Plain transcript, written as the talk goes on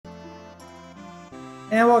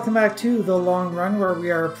And welcome back to The Long Run, where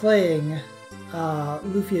we are playing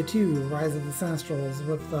Lufia 2, Rise of the Sinistrals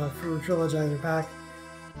with the Fruit Trilogizer pack.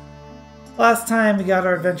 Last time we got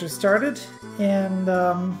our adventure started, and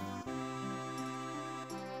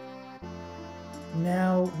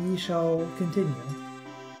now we shall continue.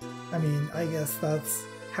 I mean, I guess that's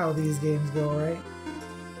how these games go, right?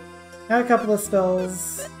 Got a couple of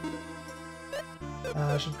spells.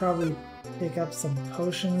 I should probably pick up some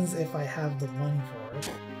potions if I have the money for it.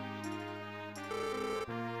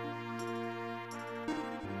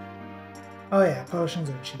 Oh yeah, potions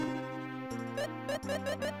are cheap.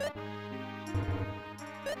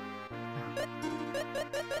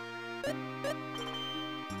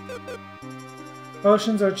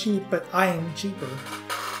 Potions are cheap, but I am cheaper.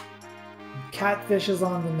 Catfish is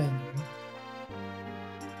on the menu.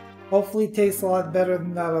 Hopefully it tastes a lot better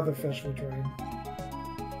than that other fish we tried.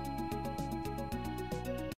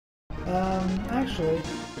 Actually...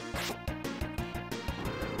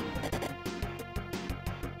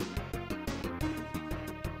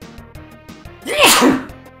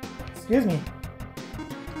 Excuse me.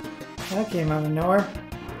 That came out of nowhere.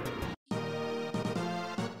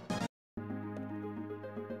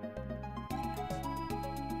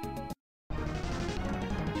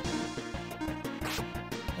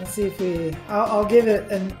 Let's see if we... I'll give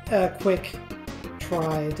it a quick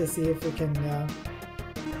try to see if we can...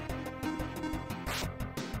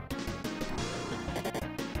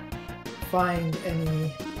 find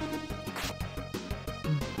any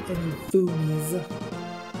foomies.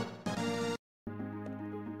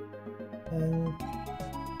 And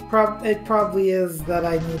it probably is that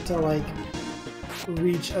I need to like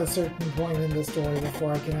reach a certain point in the story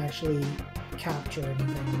before I can actually capture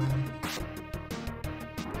anything.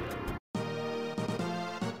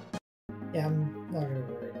 Yeah, I'm not gonna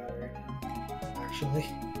worry about it right now, actually.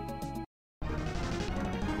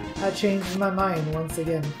 I changed my mind once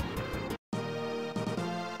again.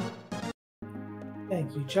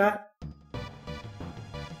 Thank you, chat.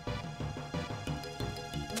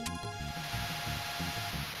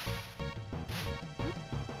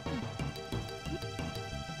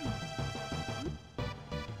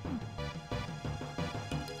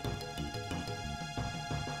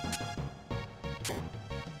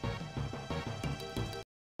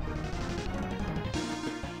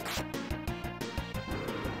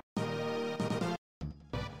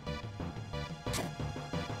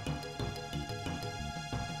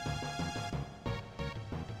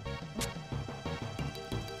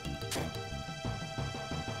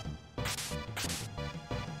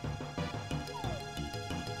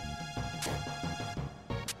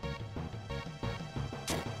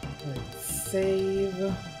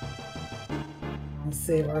 Let's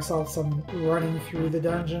save ourselves some running through the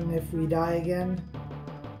dungeon if we die again.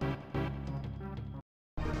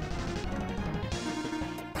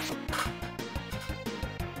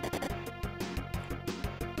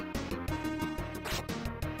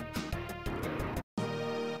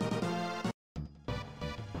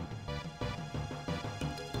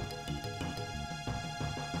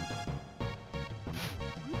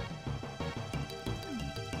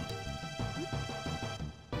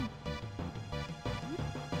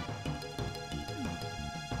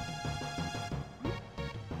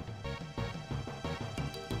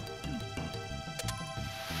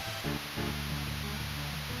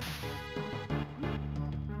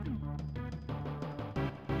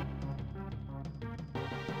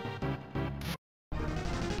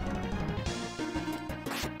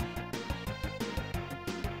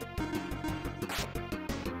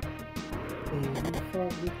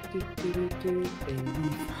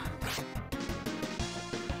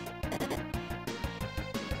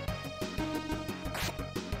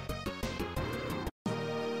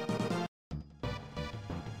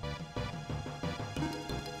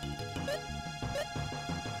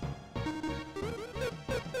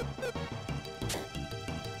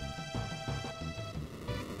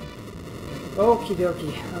 Okie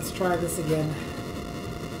dokie, let's try this again.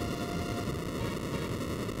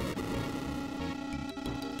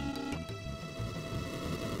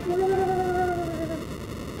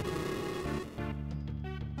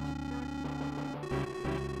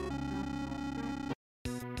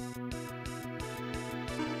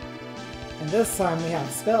 And this time we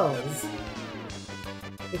have spells.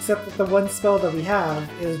 Except that the one spell that we have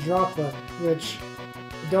is Droplet, which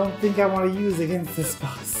I don't think I want to use against this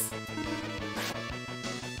boss.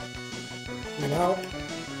 Well,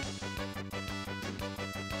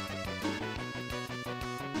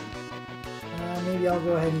 maybe I'll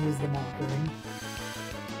go ahead and use the Mockery.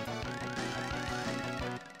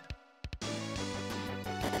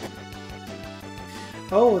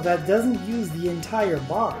 Oh, that doesn't use the entire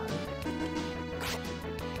bar.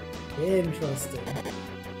 Interesting.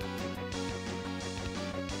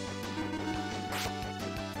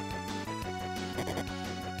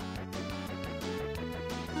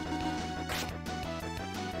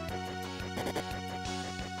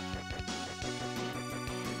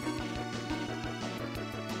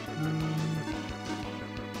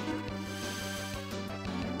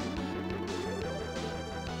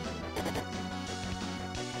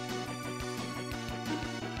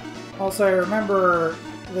 Also, I remember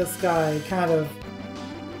this guy kind of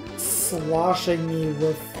sloshing me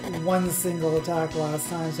with one single attack last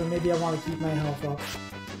time, so maybe I want to keep my health up.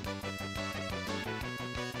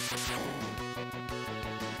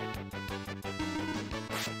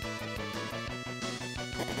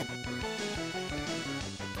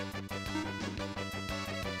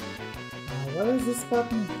 What is this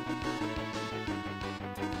button?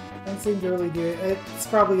 Doesn't seem to really do it. It's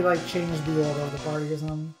probably like changed the order of the party or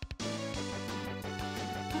something.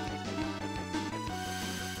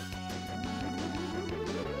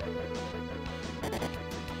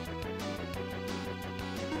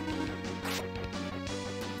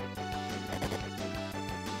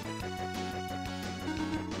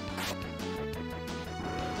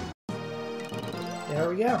 There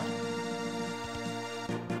we go.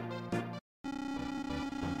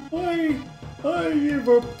 I give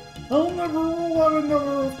up. I'll never roll out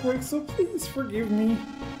another earthquake, so please forgive me.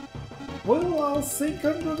 Well, I'll sink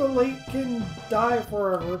under the lake and die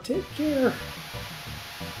forever. Take care.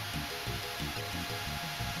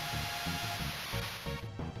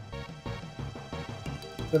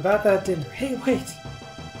 About that dinner. Hey, wait!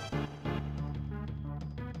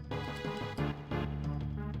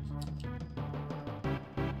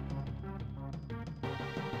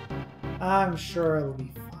 I'm sure it'll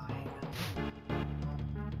be fine.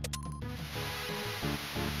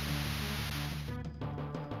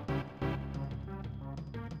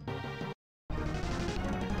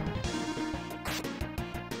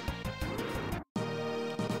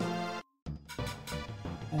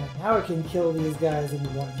 And now I can kill these guys in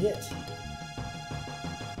one hit.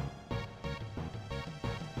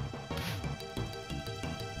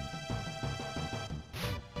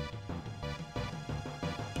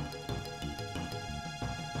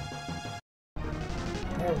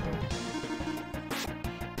 There we go.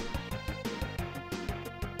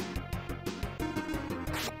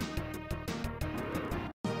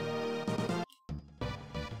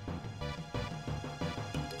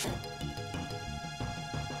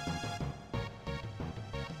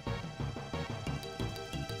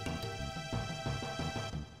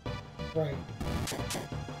 Right.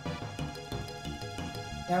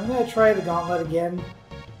 Now I'm gonna try the gauntlet again,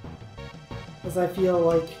 because I feel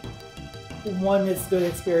like, one, it's good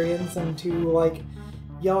experience, and two, like,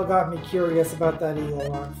 y'all got me curious about that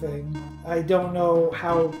Eagle Rock thing. I don't know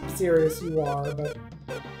how serious you are, but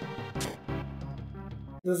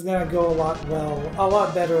this is gonna go a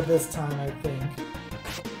lot better this time, I think.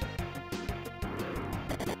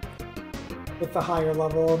 With the higher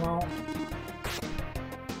level and all.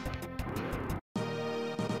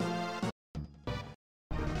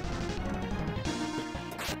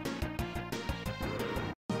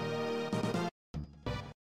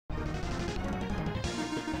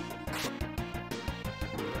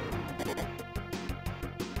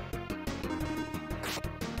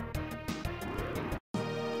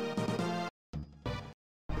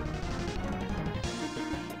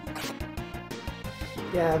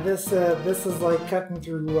 Yeah, this is like cutting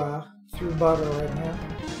through butter right now.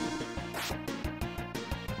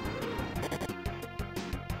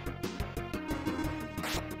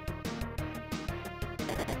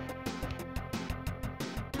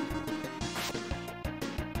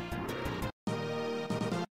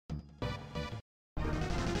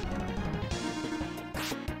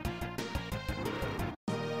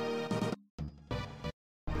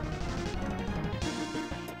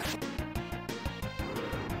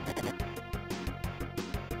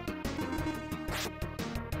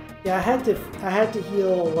 Yeah, I had to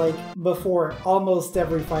heal like before almost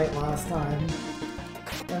every fight last time,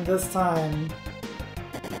 and this time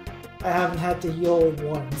I haven't had to heal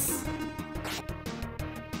once.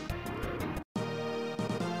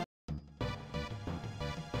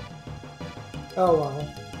 Oh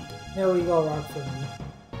well, no Eagle Rock for me.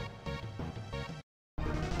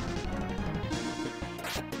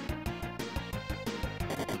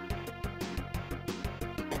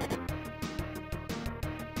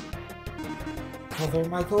 Other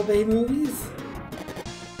Michael Bay movies?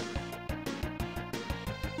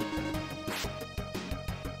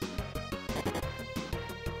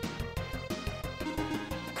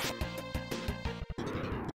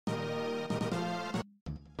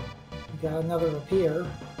 got another repair.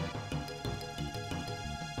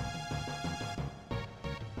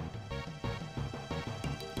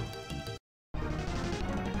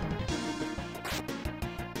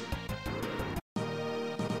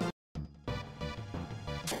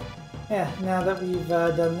 Yeah, now that we've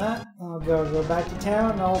done that, I'll go back to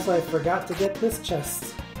town. Also, I forgot to get this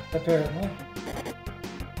chest, apparently.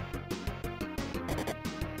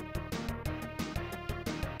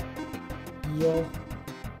 Heal.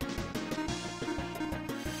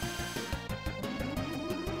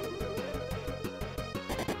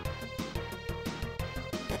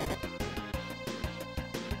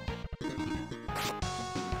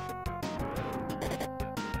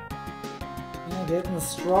 Yeah, getting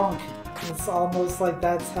strong. It's almost like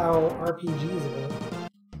that's how RPGs work.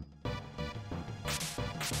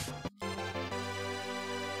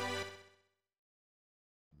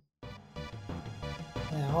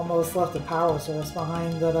 Yeah, I almost left a power source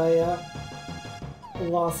behind that I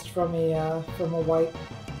lost from a wipe.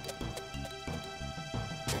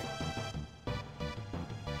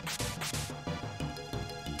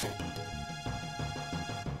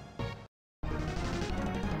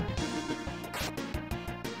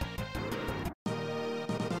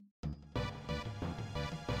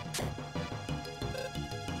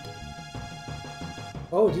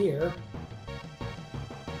 Oh dear.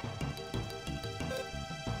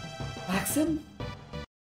 Maxim?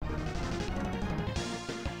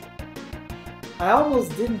 I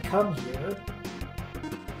almost didn't come here.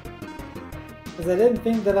 Because I didn't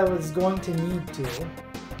think that I was going to need to.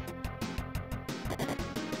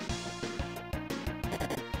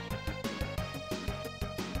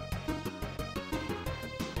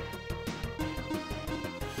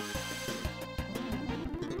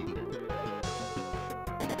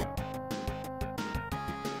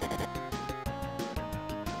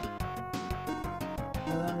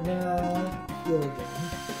 I'm gonna heal again.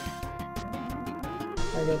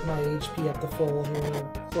 I get my HP up to full here,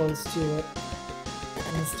 close to it,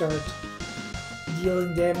 and start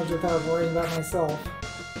dealing damage without worrying about myself.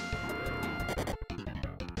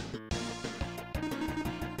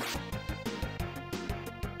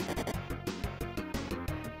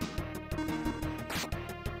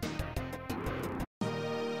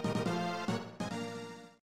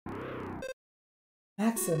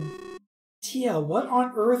 Maxim, Tia, what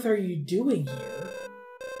on earth are you doing here?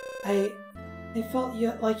 I felt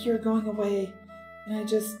like you were going away, and I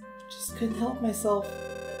just couldn't help myself.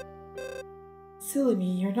 Silly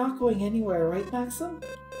me, you're not going anywhere, right, Maxim?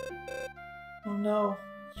 Oh no,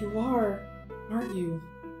 you are, aren't you?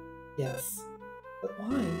 Yes. But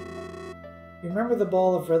why? You remember the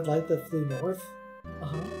ball of red light that flew north?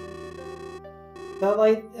 Uh-huh. That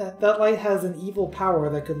light has an evil power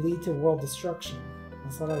that could lead to world destruction.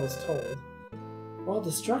 That's what I was told. World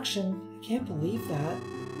destruction? I can't believe that.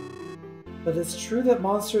 But it's true that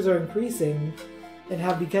monsters are increasing and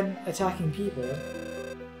have begun attacking people.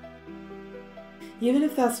 Even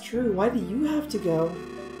if that's true, why do you have to go?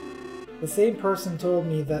 The same person told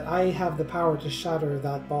me that I have the power to shatter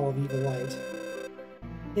that ball of evil light.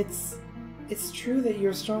 It's true that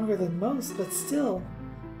you're stronger than most, but still.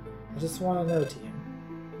 I just want to know, Tia.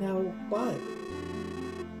 Now, what?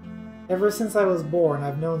 Ever since I was born,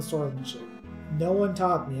 I've known swordsmanship. No one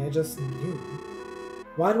taught me, I just knew.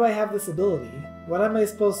 Why do I have this ability? What am I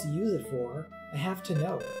supposed to use it for? I have to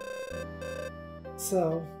know.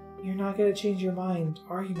 So, you're not going to change your mind,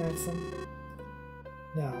 are you, Maxim?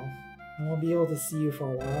 No, I won't be able to see you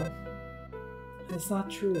for a while. That's not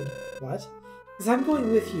true. What? Because I'm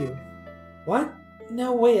going with you. What?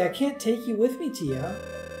 No way, I can't take you with me, Tia.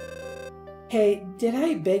 Hey, did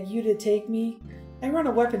I beg you to take me? I run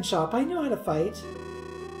a weapon shop, I know how to fight.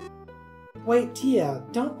 Wait, Tia,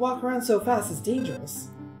 don't walk around so fast, it's dangerous.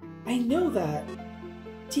 I know that.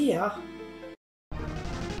 Tia.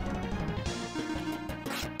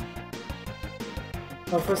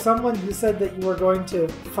 Well, for someone who said that you were going to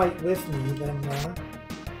fight with me, then,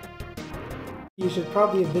 you should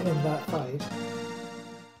probably have been in that fight.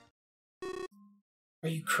 Are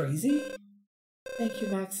you crazy? Thank you,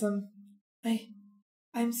 Maxim.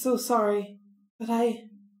 I'm so sorry, but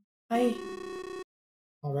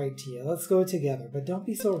Alright, Tia, let's go together, but don't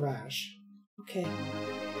be so rash. Okay.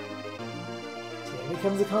 Tia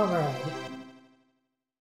becomes a comrade.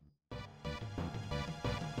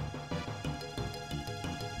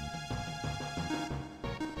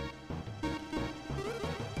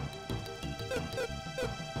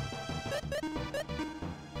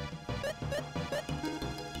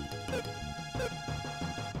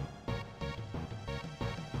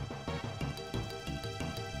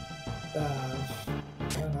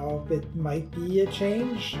 I don't know, it might be a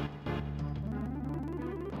change.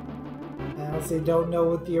 honestly don't know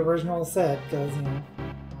what the original said, because, you know,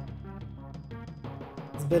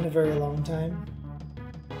 it's been a very long time.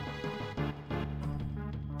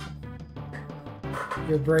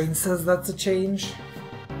 Your brain says that's a change.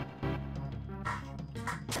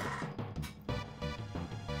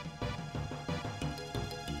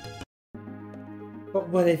 But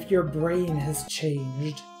what if your brain has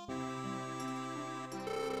changed?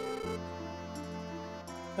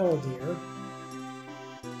 Oh dear.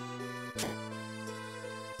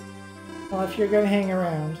 Well, if you're gonna hang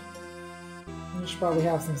around, you should probably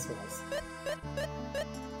have some spells.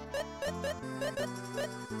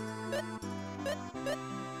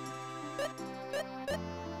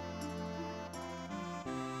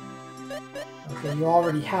 Okay, you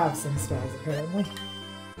already have some spells, apparently.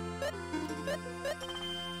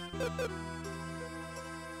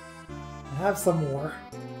 I have some more.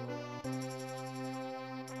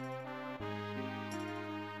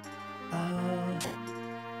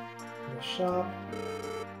 The shop.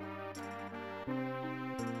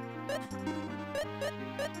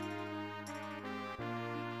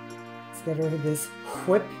 Let's get rid of this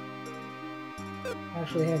whip.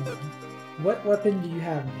 Actually, hang on. What weapon do you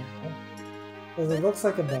have now? Because it looks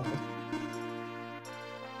like a bow.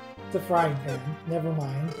 It's a frying pan. Never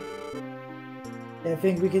mind. I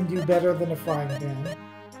think we can do better than a frying pan. Let's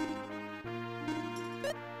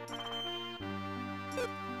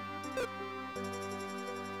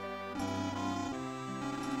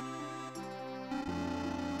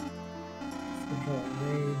control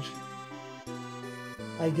rage.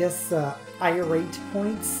 I guess irate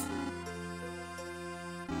points.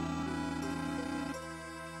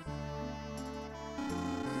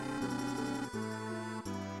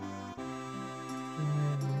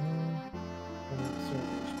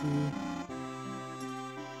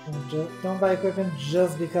 Don't buy equipment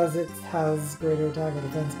just because it has greater attack or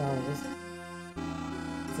defense powers.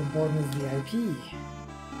 What's important is the IP.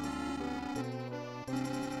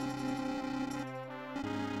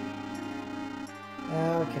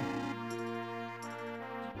 Okay.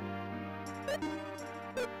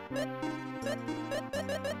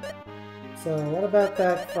 So what about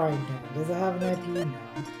that frying pan? Does it have an IP? No.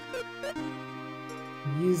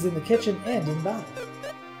 Used in the kitchen and in battle.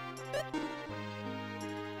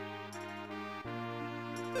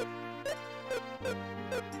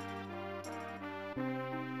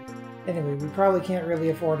 Anyway, we probably can't really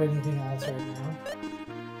afford anything else right now.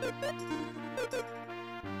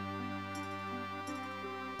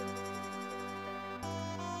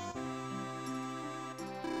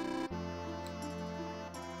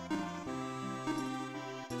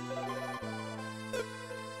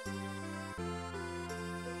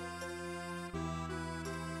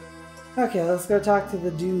 Okay, let's go talk to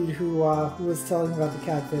the dude who was telling about the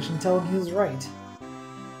catfish and tell him he was right.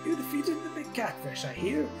 You defeated the big catfish, I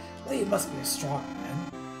hear. Well, you must be a strong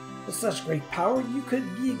man. With such great power, you could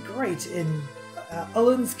be great in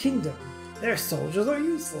Ulin's kingdom. Their soldiers are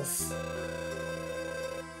useless.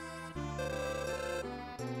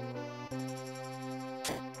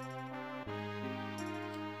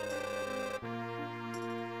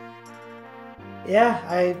 Yeah,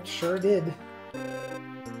 I sure did.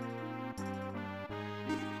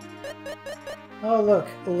 Oh look,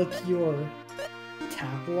 liqueur.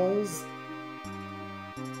 Tableaus.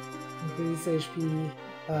 Increase HP,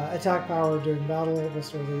 attack power during battle,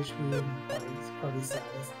 restores HP, and party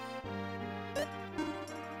status.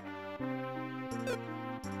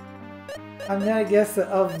 I'm gonna guess that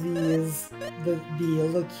of these, the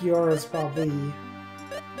liqueur is probably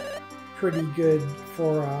pretty good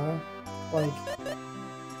for, like,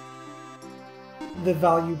 the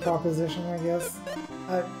value proposition, I guess.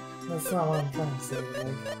 That's not what I'm trying to say, but,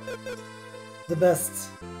 like, the best,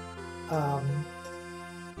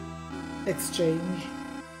 exchange.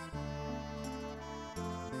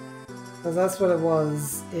 Because that's what it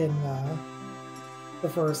was in, the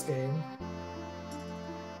first game.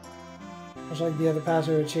 Much like the other patch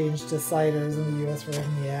would changed to ciders in the US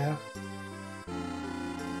version, yeah.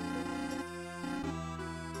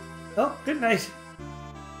 Oh, good night!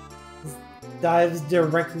 Just dives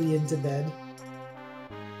directly into bed.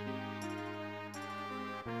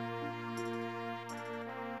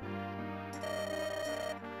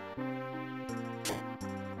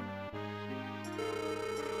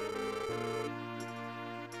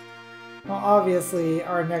 Well, obviously,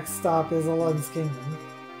 our next stop is Ulin's kingdom.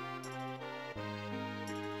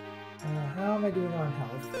 How am I doing on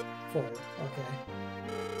health? Full. Okay.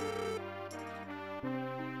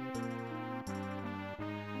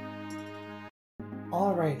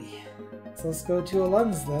 Alrighty. So let's go to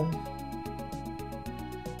Ulin's then.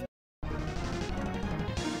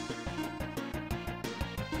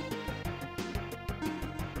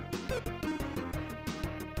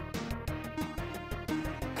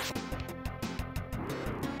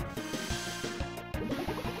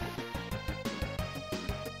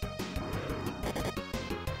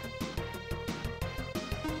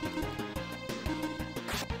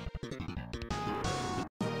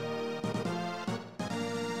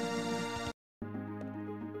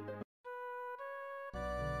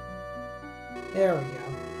 There we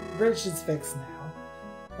go. Bridge is fixed now.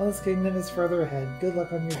 Wellness Kingdom is further ahead. Good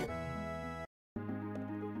luck on your journey.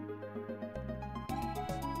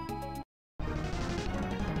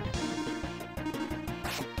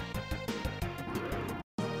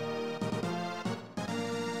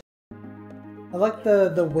 I like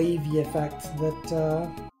the wavy effect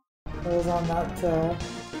that was on that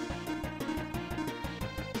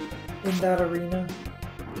in that arena.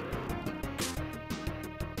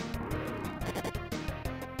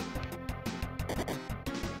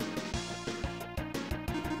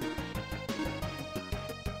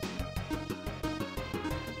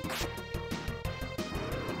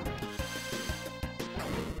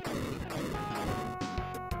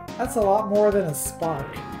 That's a lot more than a spark.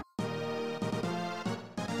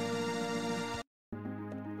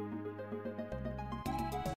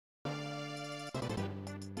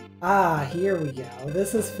 Ah, here we go.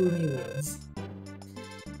 This is Fumi Woods.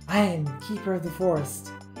 I am Keeper of the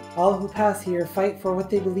Forest. All who pass here fight for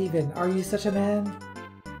what they believe in. Are you such a man?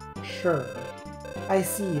 Sure. I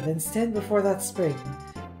see. Then stand before that spring.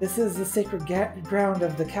 This is the sacred ground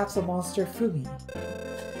of the capsule monster Fumi.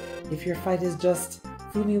 If your fight is just,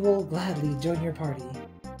 Fumi will gladly join your party.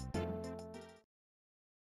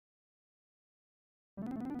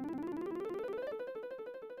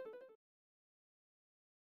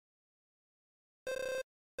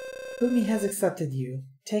 Fumi has accepted you.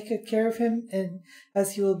 Take good care of him, and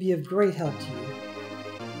as he will be of great help to you.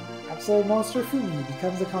 Capsule Monster Fumi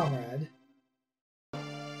becomes a comrade.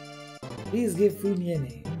 Please give Fumi a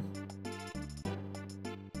name.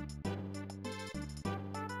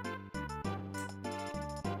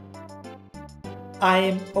 I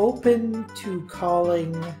am open to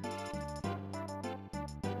calling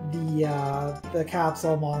the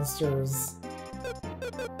capsule monsters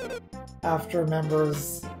after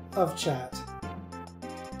members of chat.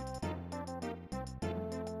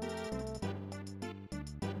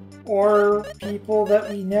 Or people that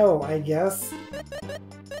we know, I guess.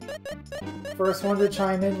 First one to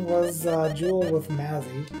chime in was Jewel with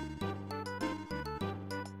Mazzy.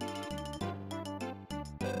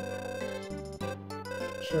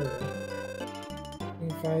 Sure. He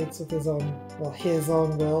fights with his own, well, his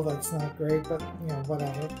own will, that's not great, but, you know,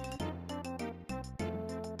 whatever.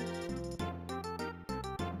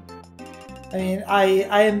 I mean,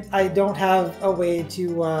 I don't have a way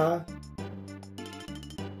to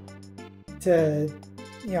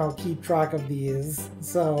you know, keep track of these.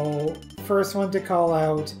 So, first one to call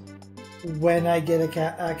out when I get a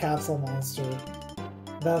capsule monster.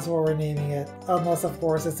 That's what we're naming it. Unless, of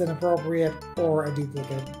course, it's inappropriate or a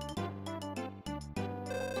duplicate.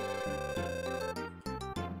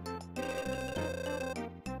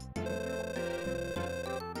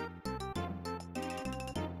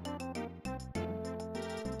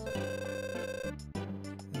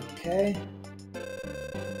 Okay.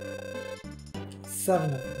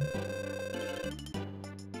 7 of them.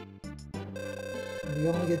 We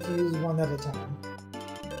only get to use one at a time.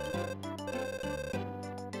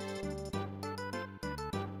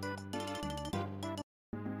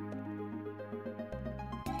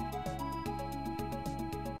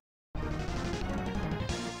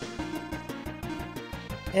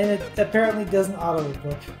 And it apparently doesn't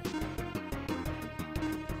auto-equip.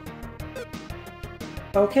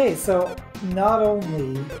 Okay, so not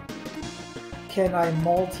only can I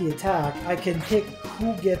multi-attack, I can pick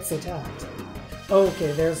who gets attacked.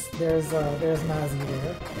 Okay, there's Mazzy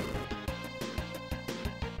there.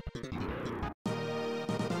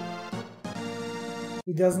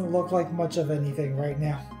 He doesn't look like much of anything right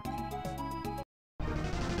now.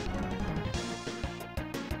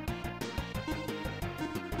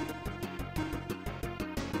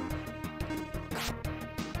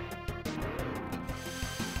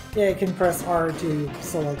 Yeah, you can press R to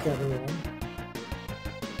select everyone.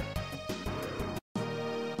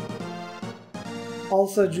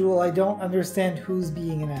 Also, Jewel, I don't understand who's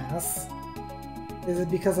being an ass. Is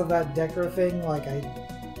it because of that Decker thing? Like, I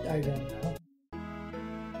don't know.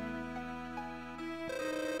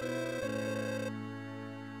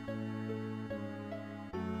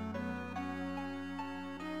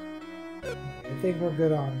 I think we're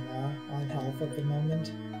good on health at the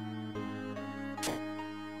moment.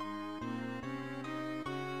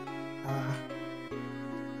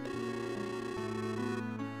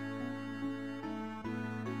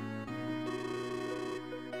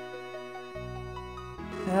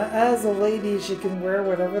 As a lady, she can wear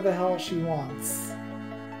whatever the hell she wants.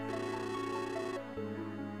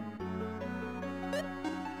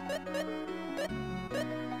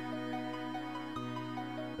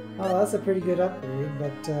 Oh, that's a pretty good upgrade,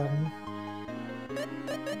 but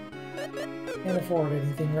Can't afford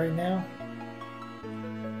anything right now.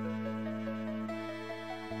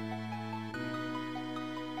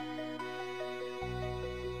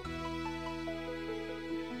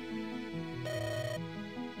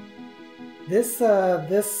 This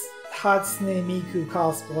Hatsune Miku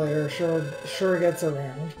cosplayer sure gets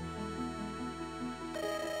around.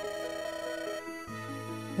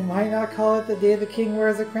 And why not call it the day the king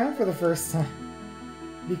wears a crown for the first time?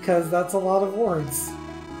 Because that's a lot of words.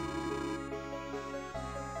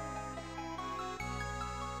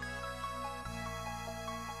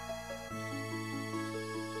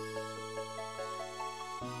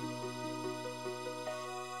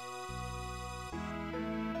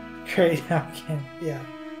 Great outcome, yeah.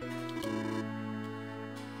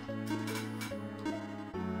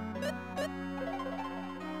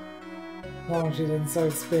 As long as she didn't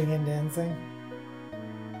start spinning and dancing.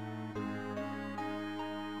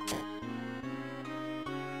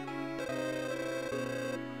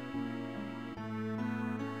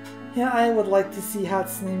 Yeah, I would like to see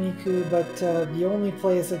Hatsune Miku, but the only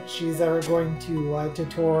place that she's ever going to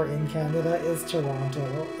tour in Canada is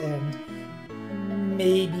Toronto and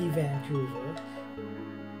maybe Vancouver.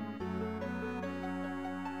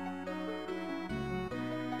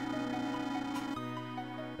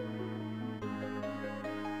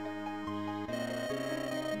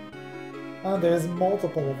 Oh, there's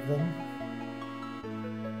multiple of them.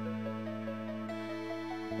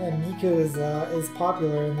 And Miku is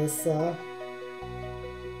popular in this,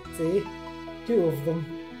 see? 2 of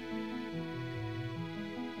them.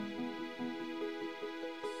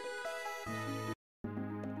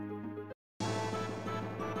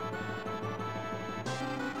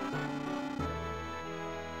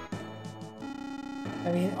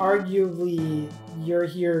 I mean, arguably, you're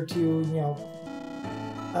here to, you know,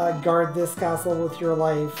 guard this castle with your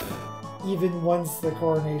life, even once the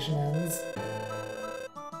coronation ends.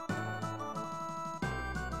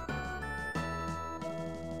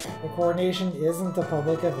 The coronation isn't a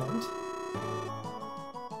public event.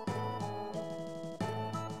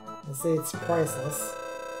 I'll say it's priceless.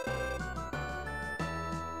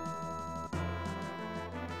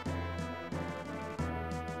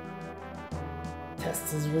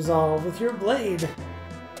 Test is resolved with your blade. It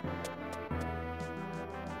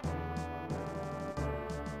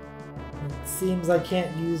seems I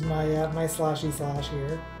can't use my my slashy slash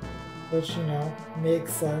here, which, you know,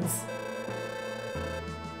 makes sense.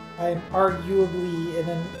 I'm arguably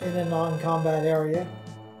in a non-combat area.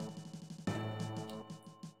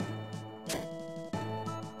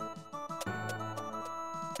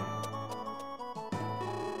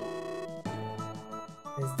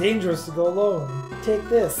 It's dangerous to go alone. Take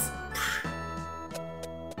this.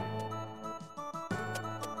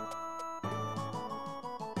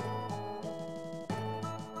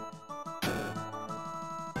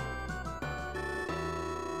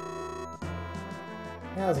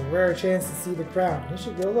 Now's a rare chance to see the crown. You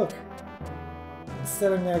should go look.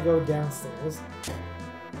 Instead, I'm gonna go downstairs.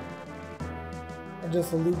 And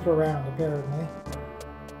just loop around, apparently.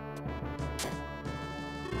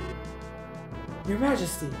 Your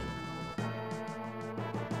Majesty!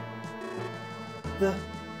 The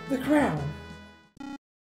crown!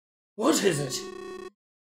 What is it?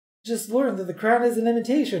 Just learned that the crown is an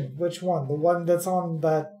imitation. Which one? The one that's on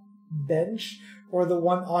that bench? Or the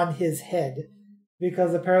one on his head?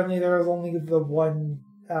 Because apparently there is only the one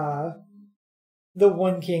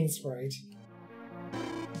king sprite.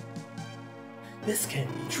 This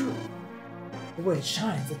can't be true. The way it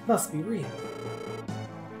shines, it must be real.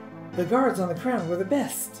 The guards on the crown were the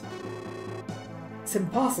best. It's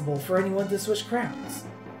impossible for anyone to switch crowns.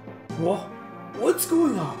 What? What's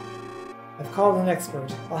going on? I've called an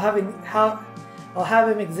expert. I'll have him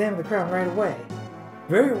examine the crown right away.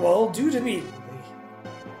 Very well, do it immediately.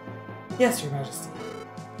 Yes, Your Majesty.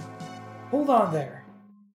 Hold on there.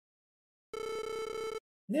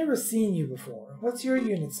 Never seen you before. What's your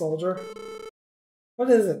unit, soldier? What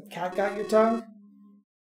is it? Cat got your tongue?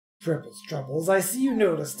 Troubles. I see you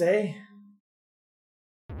noticed, eh?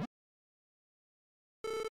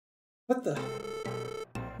 What the?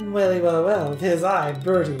 Well, 'tis I,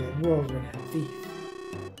 Bertie, and world-renowned thief.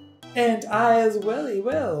 And I as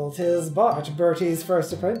well, 'tis Bart, Bertie's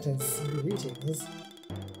first apprentice. Greetings.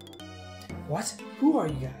 What? Who are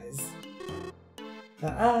you guys?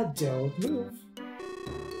 Don't move.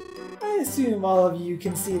 I assume all of you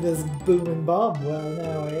can see this booming bomb well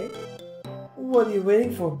now, eh? What are you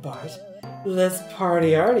waiting for, Bart? Let's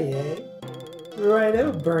party-arty, eh?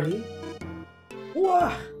 Righto, Bertie.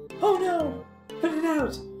 Wah! Oh no! Put it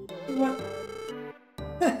out! What?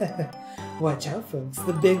 Watch out, folks.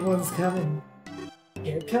 The big one's coming.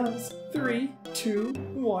 Here it comes. 3, 2,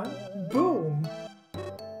 1, boom!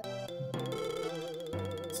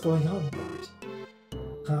 What's going on, Bart?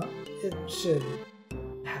 Huh? It should...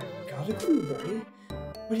 Haven't got a clue, Birdie.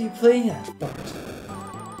 What are you playing at, Bart?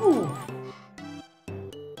 Ooh!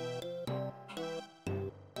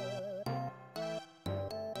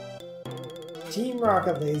 Team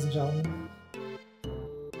Rocket, ladies and gentlemen.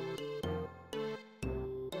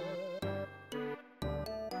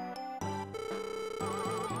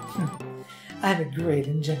 I'm a great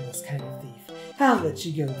and generous kind of thief. I'll let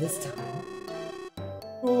you go this time.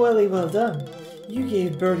 Welly, well done. You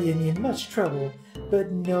gave Birdie and me much trouble,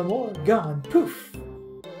 but no more. Gone. Poof!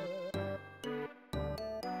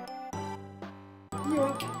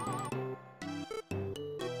 Yoink!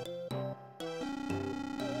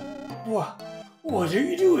 What are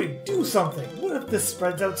you doing? Do something! What if this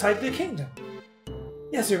spreads outside the kingdom?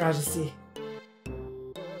 Yes, Your Majesty.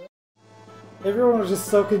 Everyone was just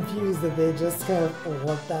so confused that they just kind of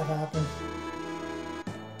let that happen.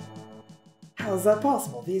 How is that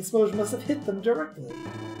possible? The explosion must have hit them directly.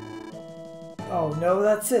 Oh no,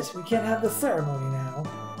 that's it. We can't have the ceremony now.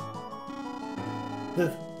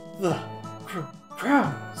 The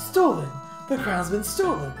crown! Stolen! The crown's been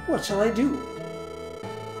stolen! What shall I do?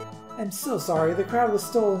 I'm so sorry. The crown was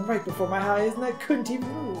stolen right before my eyes and I couldn't even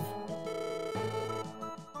move.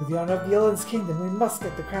 With the honor of the Ellen's kingdom, we must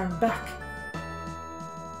get the crown back.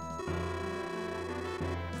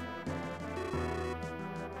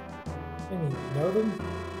 I mean, you know them?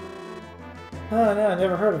 Oh no, I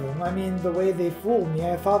never heard of them. I mean, the way they fooled me,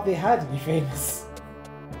 I thought they had to be famous.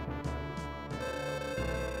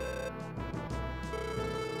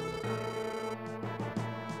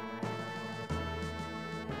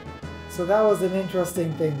 So that was an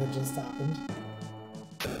interesting thing that just happened.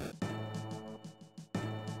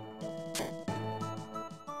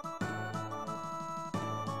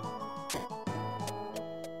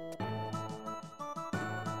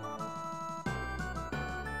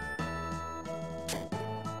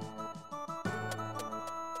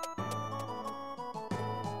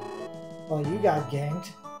 Well, you got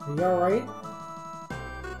ganked. Are you alright?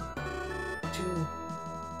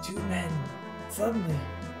 Two men. Suddenly.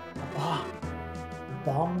 A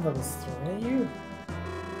bomb that was thrown at you?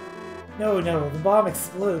 No, the bomb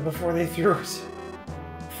exploded before they threw it.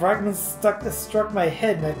 Fragments struck my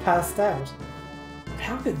head and I passed out. But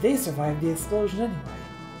how could they survive the explosion anyway?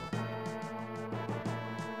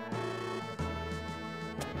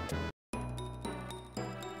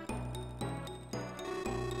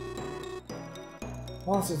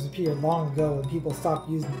 Monsters appeared long ago when people stopped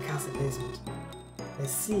using the castle basement. I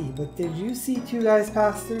see, but did you see two guys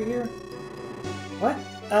pass through here? What?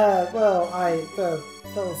 Well, I,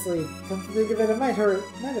 fell asleep. Come to think of it, I might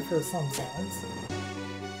have heard some sounds.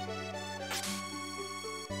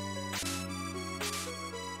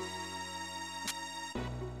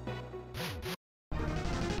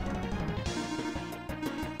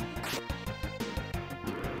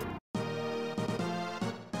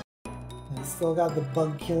 I still got the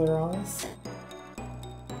bug killer on us.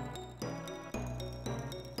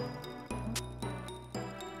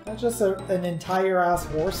 Not just an entire ass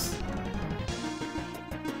horse.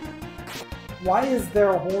 Why is there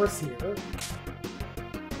a horse here?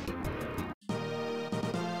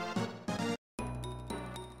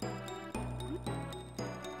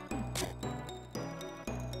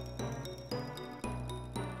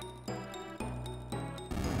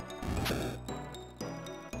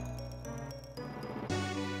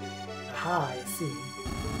 Ah, I see.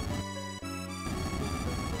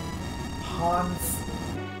 Hans.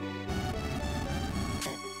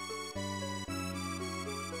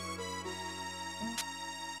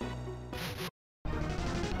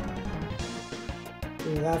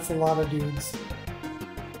 Ooh, that's a lot of dudes.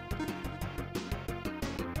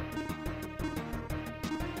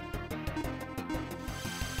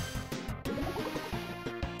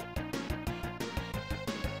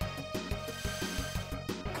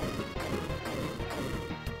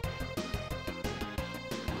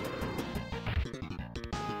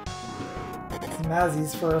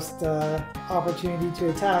 Mazzy's first opportunity to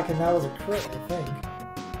attack, and that was a crit, I think.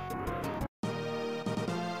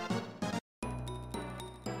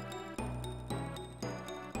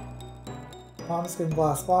 Bombs can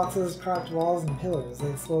blast boxes, cracked walls, and pillars. They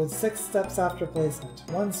explode 6 steps after placement.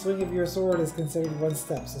 1 swing of your sword is considered 1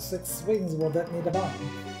 step, so 6 swings will detonate a bomb.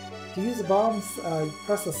 To use a bomb,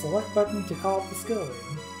 press the select button to call up the skill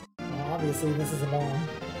rating. Well, obviously this is a bomb.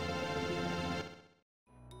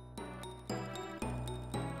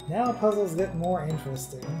 Now puzzles get more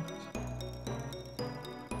interesting.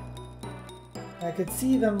 I could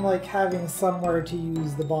see them like having somewhere to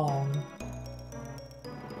use the bomb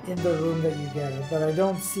in the room that you get it, but I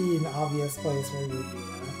don't see an obvious place where you would do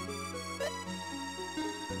that.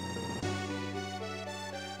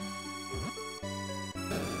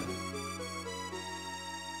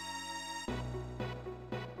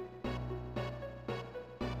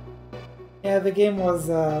 Yeah, the game was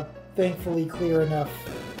thankfully clear enough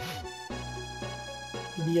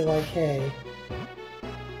to be like, hey,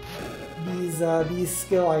 these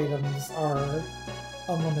skill items are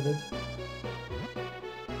unlimited.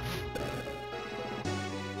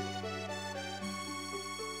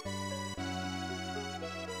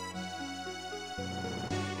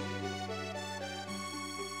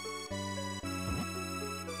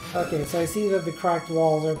 Okay, so I see that the cracked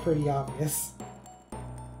walls are pretty obvious.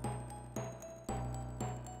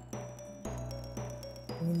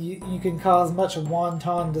 You can cause much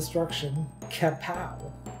wanton destruction.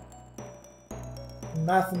 Kapow!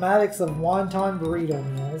 Mathematics of wonton burrito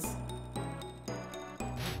meals.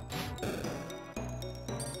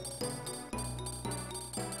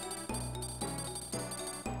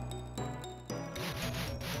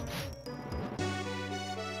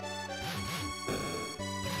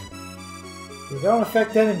 They don't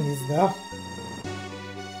affect enemies, though.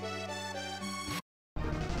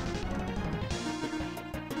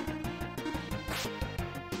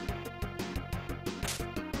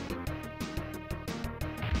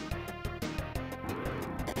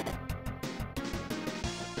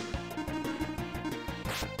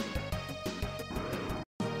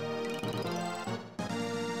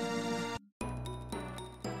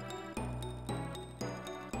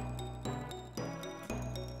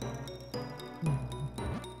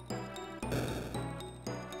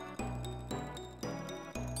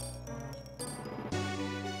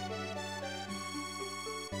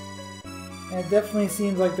 It definitely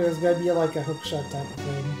seems like there's gonna be like a hookshot type of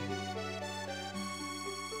thing.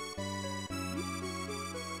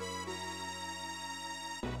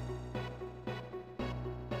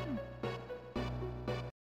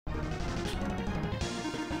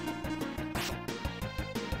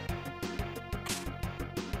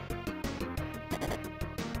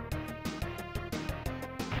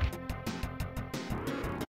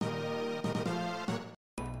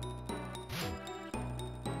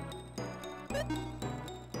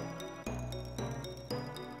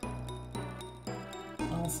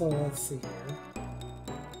 Also, let's see here.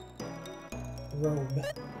 Robe.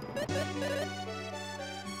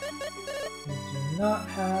 We do not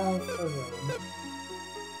have a robe.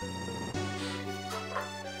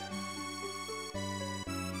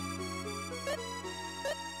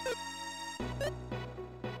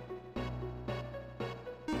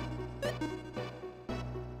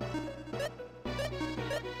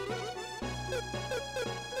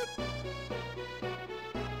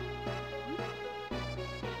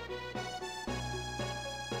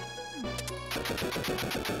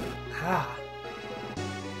 Ah.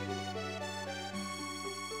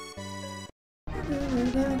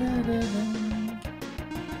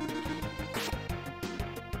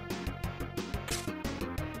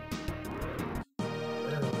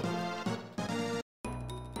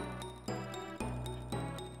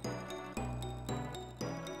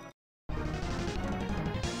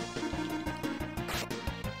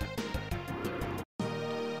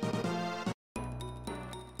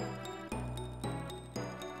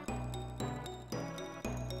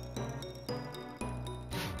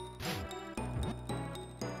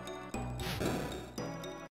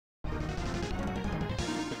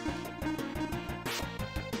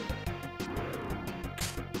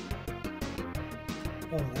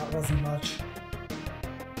 Oh, that wasn't much.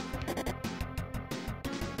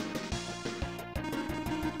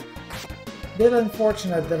 Bit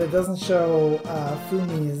unfortunate that it doesn't show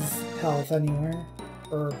Fumi's health anywhere,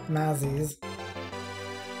 or Mazzy's.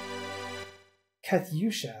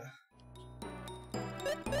 Katyusha.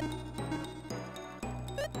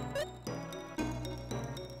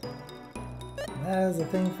 That is a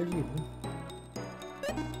thing for you.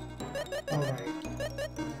 Alright.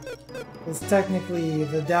 Because technically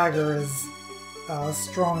the dagger is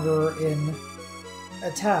stronger in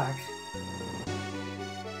attack,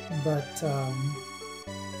 but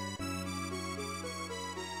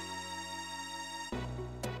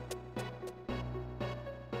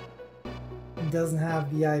it doesn't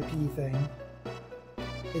have the IP thing.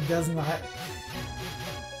 It doesn't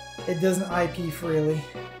IP freely.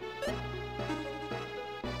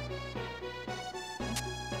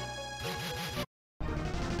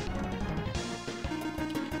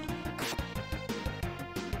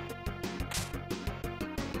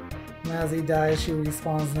 As he dies, she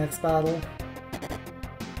respawns next battle.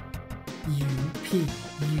 U-P,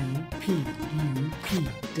 U-P, U-P,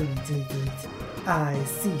 delete, delete, delete. I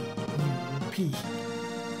see U-P.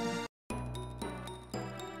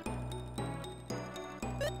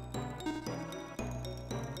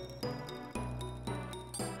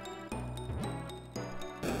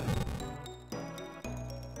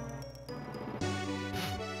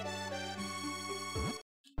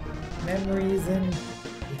 Memories and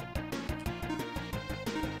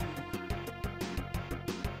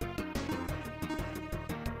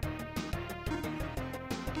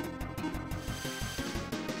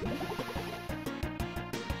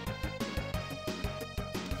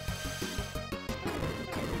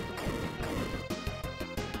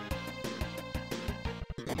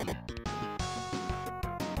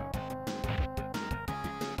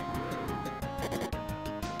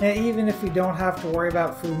yeah, even if we don't have to worry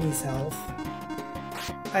about Fumi's health,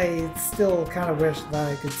 I still kind of wish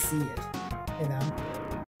that I could see it, you know?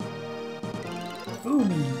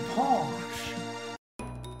 Fumi, posh!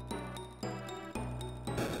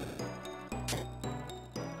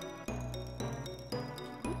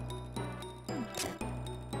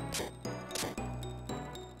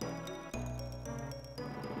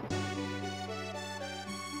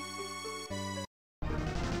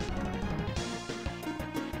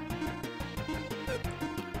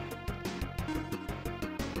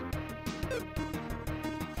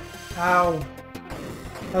 Ow.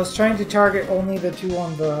 I was trying to target only the two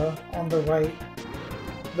on the right,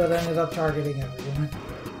 but ended up targeting everyone.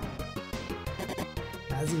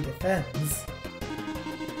 As he defends.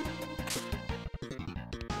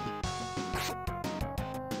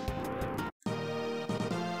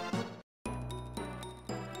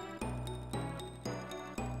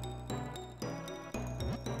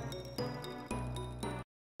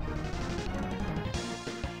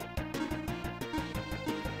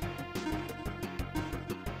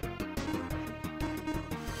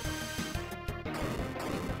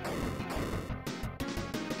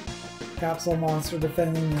 Capsule monster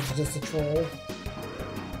defending is just a troll.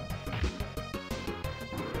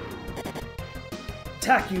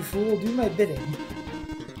 Attack, you fool! Do my bidding.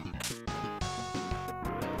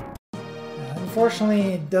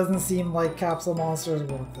 Unfortunately, it doesn't seem like capsule monsters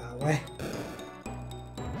work that way.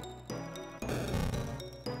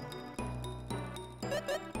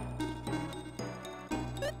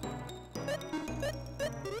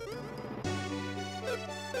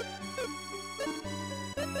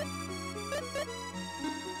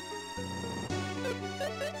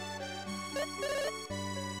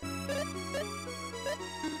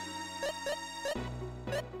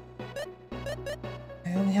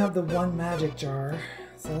 I only have the one magic jar,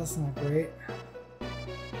 so that's not great.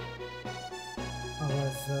 Oh, what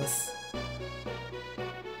is this?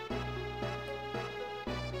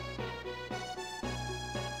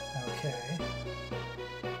 Okay.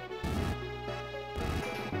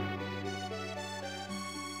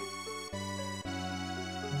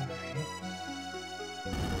 Alright.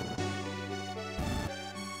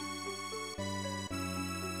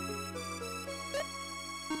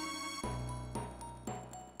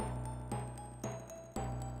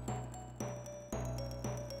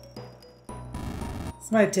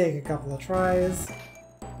 This might take a couple of tries.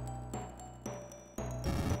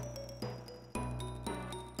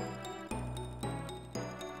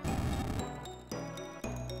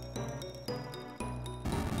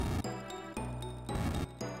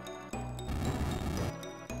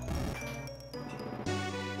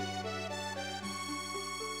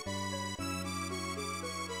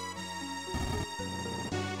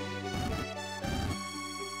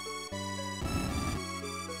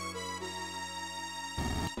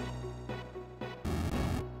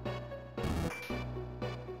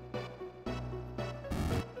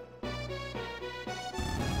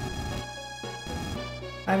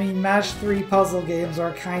 I mean, Match 3 puzzle games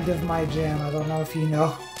are kind of my jam, I don't know if you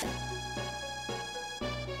know.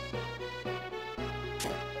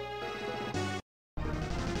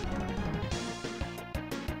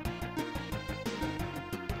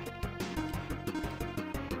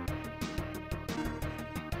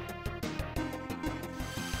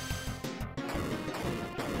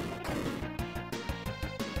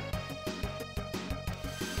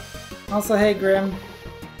 Also, hey Grim,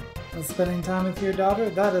 spending time with your daughter,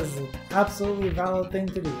 that is an absolutely valid thing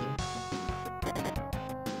to do.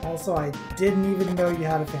 Also, I didn't even know you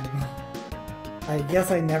had a family. I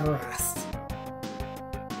guess I never asked.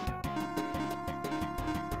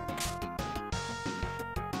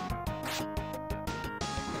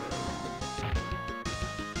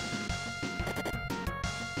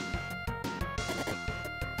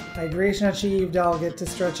 Hydration achieved, I'll get to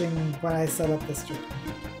stretching when I set up this stream.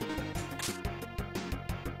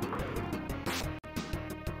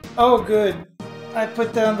 Oh, good. I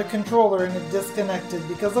put down the controller and it disconnected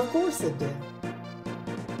because of course it did.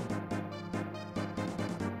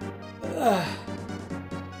 Ugh.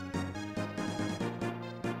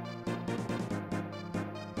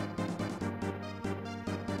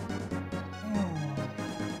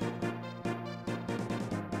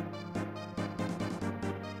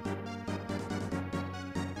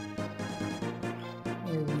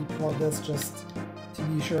 Let me replug this just to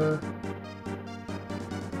be sure.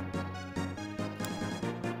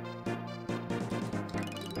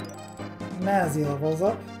 Mazzy levels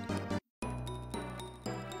up.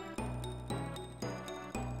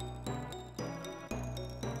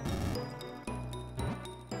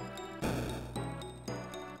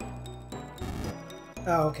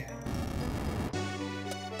 Oh, okay.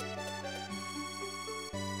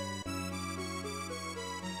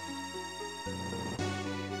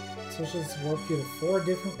 So it's just warp you to 4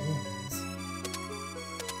 different rooms.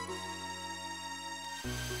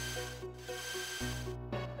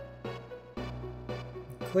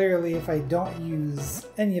 Clearly, if I don't use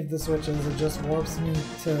any of the switches, it just warps me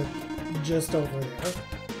to just over there.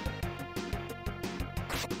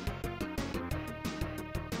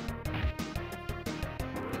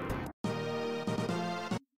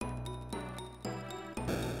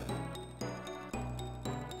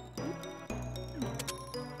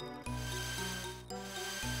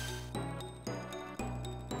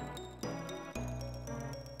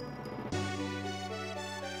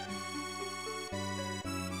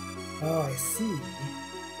 Oh, I see.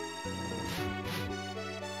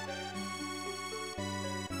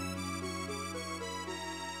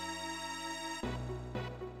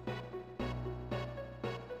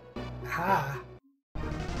 Ha!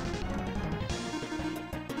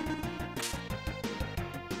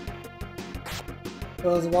 It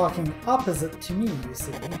was walking opposite to me, you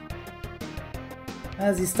see.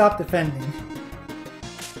 As he stopped defending.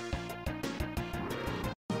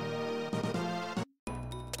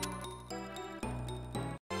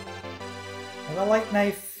 And a light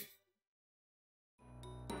knife.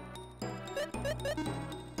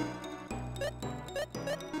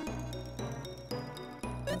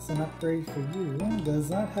 That's an upgrade for you. Does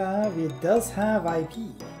not have... It does have IP.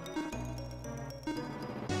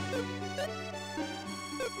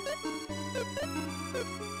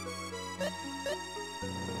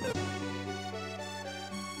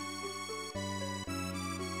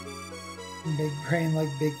 Big brain like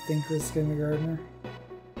big thinkers, kindergartner.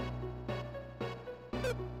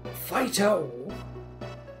 Fighto!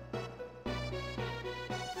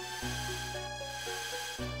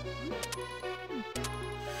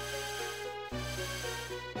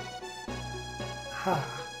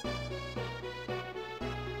 Ha!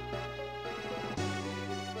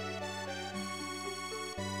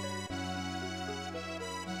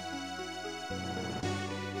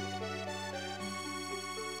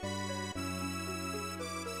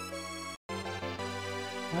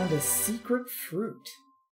 And a secret fruit.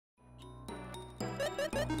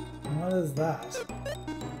 What is that?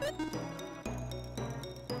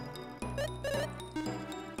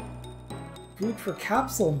 Food for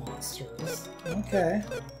capsule monsters. Okay.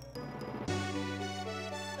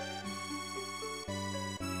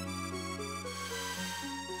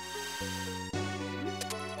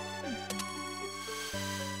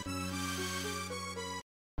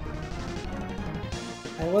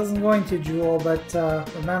 I wasn't going to, Jewel, but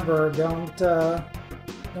remember,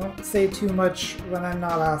 don't say too much when I'm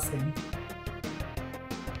not asking.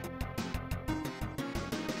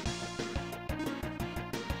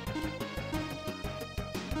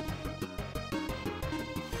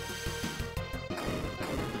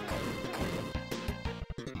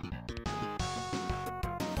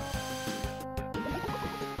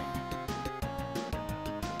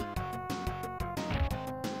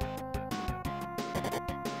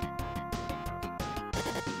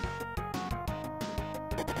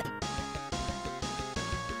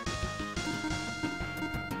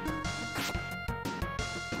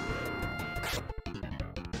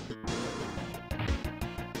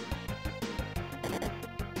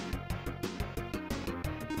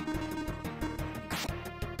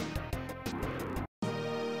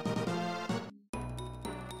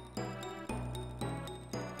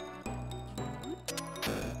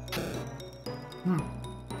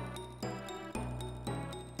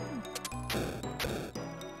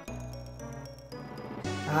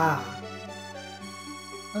 Ah.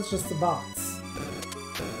 That's just the box.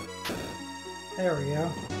 There we go.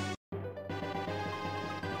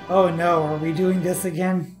 Oh no, are we doing this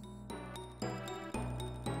again?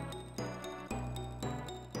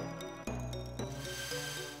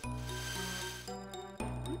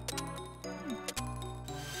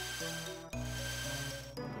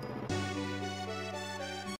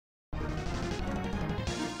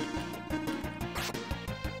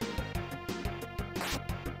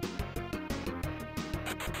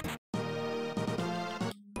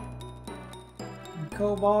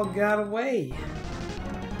 Kobold got away.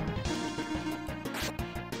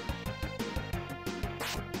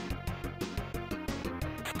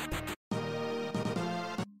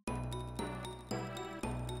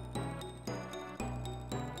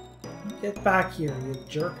 Get back here, you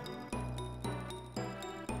jerk.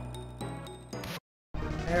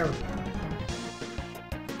 There we go.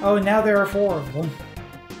 Oh, now there are 4 of them.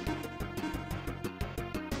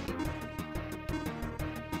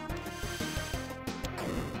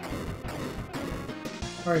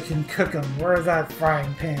 Or I can cook them. Where's that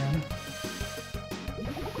frying pan?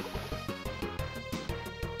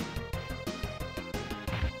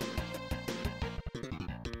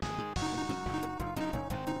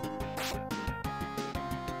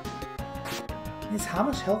 How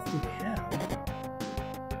much health do they have?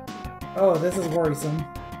 Oh, this is worrisome.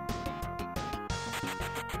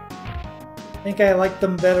 I think I liked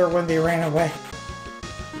them better when they ran away.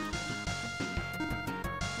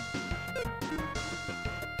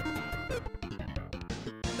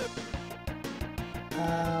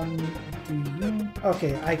 Do you...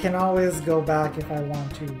 Okay, I can always go back if I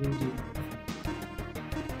want to redo.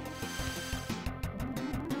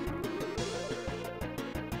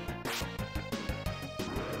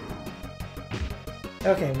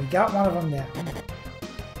 Okay, we got one of them down.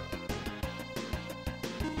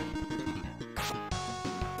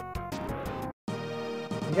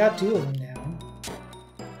 We got 2 of them down.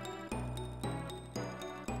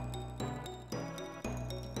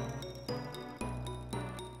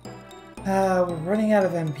 We're running out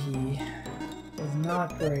of MP. It's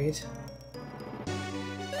not great.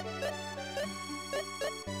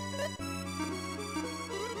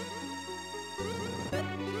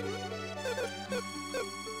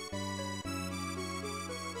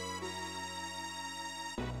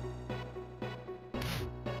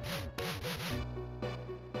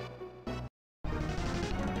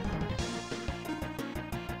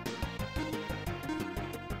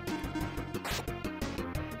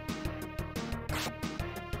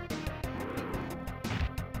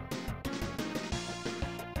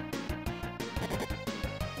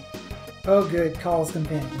 Oh good, calls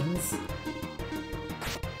companions.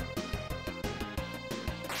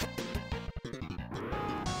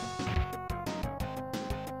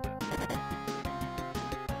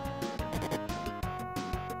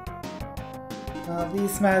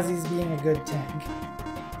 These Mazzy's being a good tank.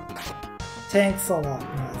 Tanks a lot,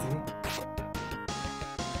 Mazzy.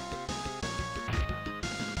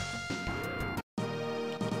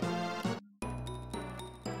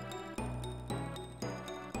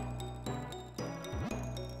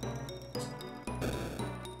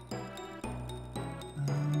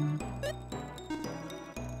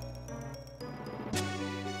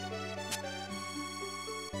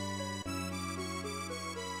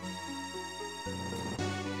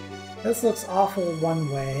 This looks awful one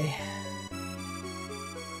way.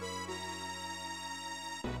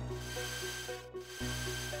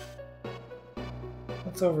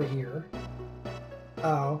 What's over here?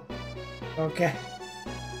 Oh. Okay.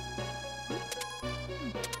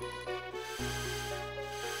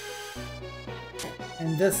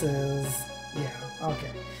 And this is... yeah,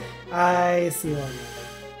 okay. I see what you're doing.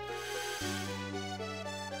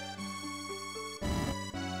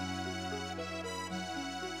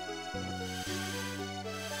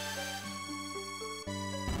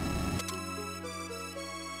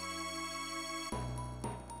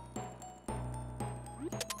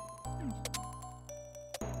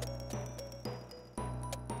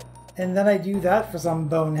 And then I do that for some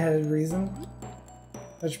boneheaded reason,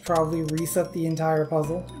 which probably reset the entire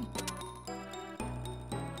puzzle.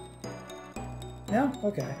 Yeah,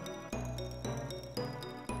 okay.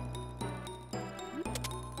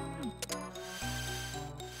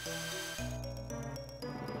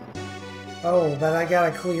 Oh, but I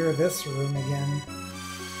gotta clear this room again.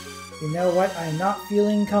 You know what? I'm not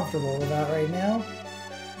feeling comfortable with that right now.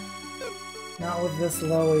 Not with this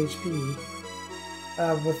low HP.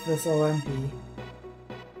 With this OMP.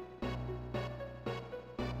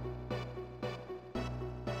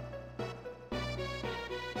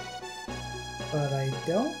 But I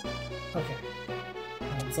don't? Okay.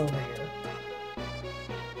 It's over here.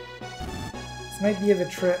 This might be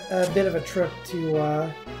a bit of a trip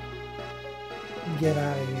to get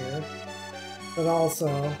out of here. But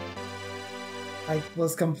also, I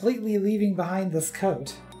was completely leaving behind this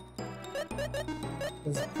coat.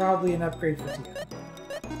 It's probably an upgrade for Tia.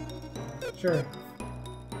 Sure.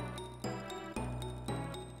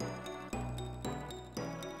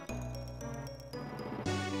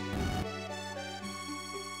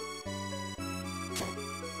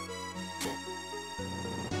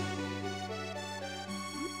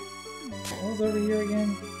 over here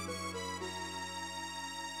again?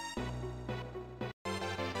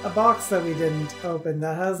 A box that we didn't open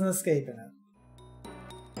that has an escape in it.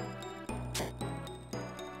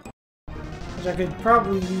 Which I could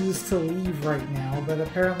probably use to leave right now, but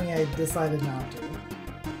apparently I decided not to.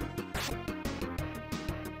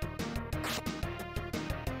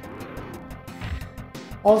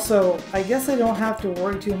 Also, I guess I don't have to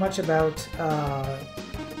worry too much about,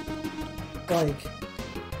 like,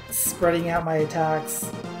 spreading out my attacks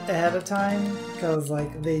ahead of time, because,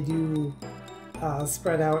 like, they do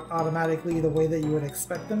spread out automatically the way that you would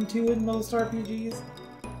expect them to in most RPGs.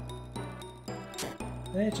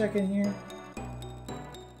 Did I check in here?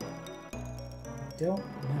 I don't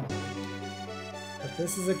know. But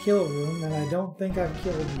this is a kill room, and I don't think I've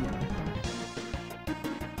killed yet.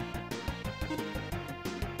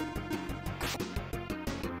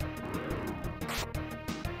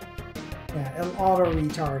 Yeah, it'll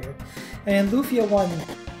auto-retarget. And Lufia 1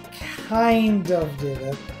 kind of did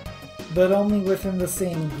it, but only within the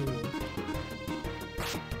same group.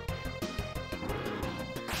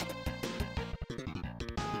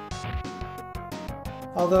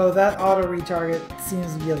 Although that auto-retarget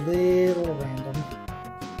seems to be a little random.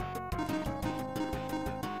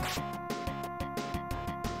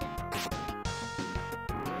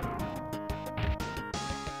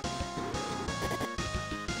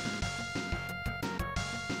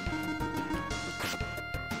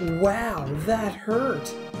 Wow, that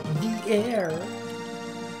hurt! The air!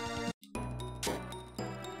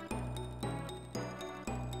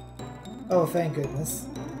 Oh, thank goodness.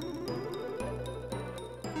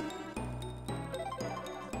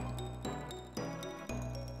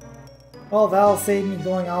 Well, that'll save me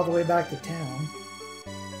going all the way back to town.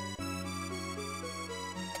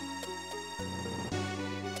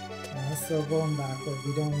 Still going backward.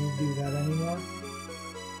 We don't need to do that anymore.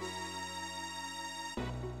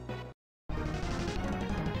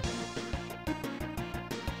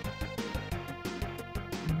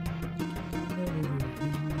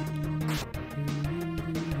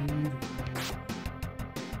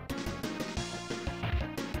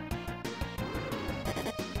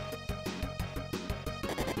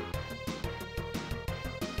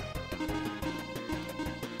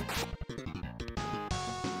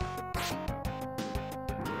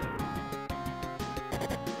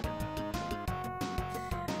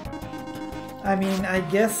 I mean, I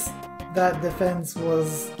guess that defense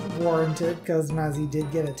was warranted because Mazzy did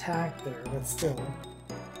get attacked there, but still.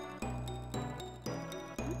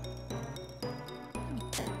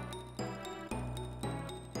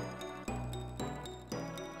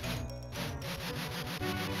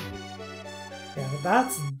 Yeah, the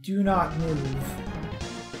bats do not move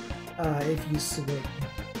if you swing,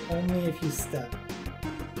 only if you step.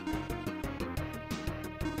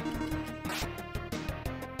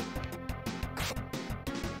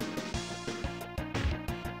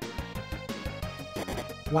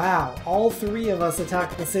 Wow, all three of us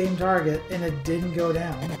attacked the same target and it didn't go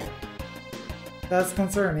down. That's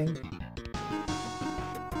concerning.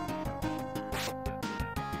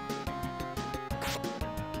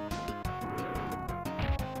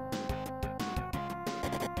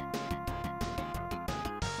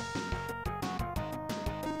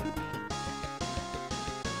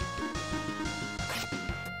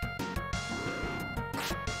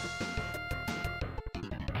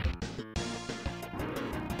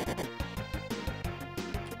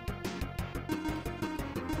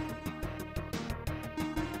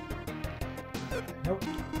 Nope.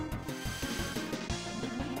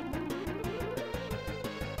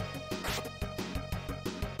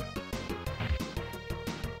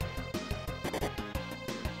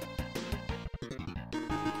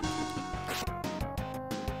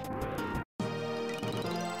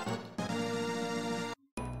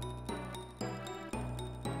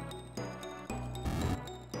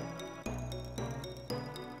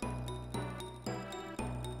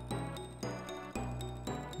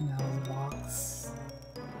 Now the box.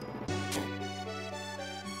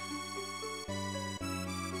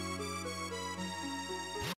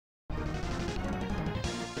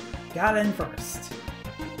 Got in first.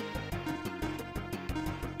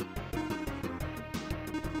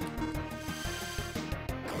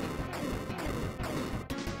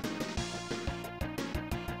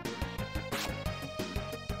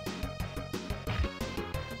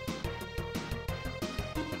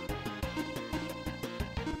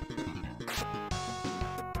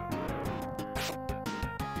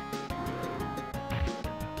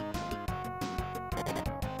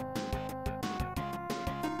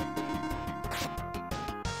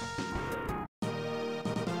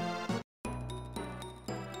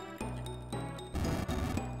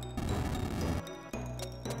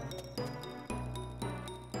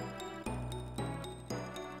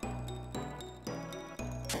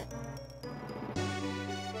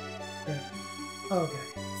 Okay,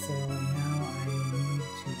 so now I need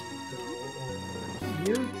to go over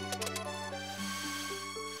here.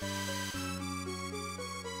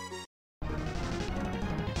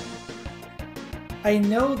 I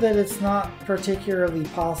know that it's not particularly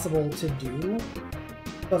possible to do,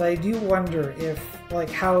 but I do wonder if, like,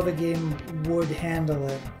 how the game would handle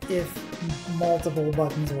it if multiple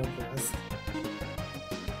buttons were pressed.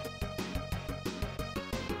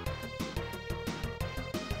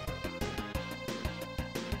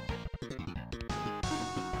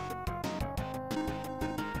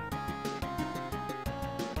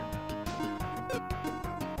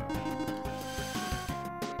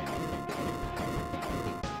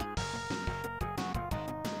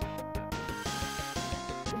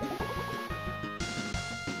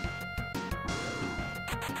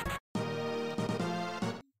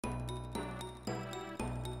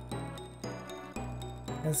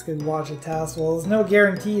 This could watch a task. Well, there's no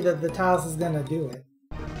guarantee that the task is gonna do it.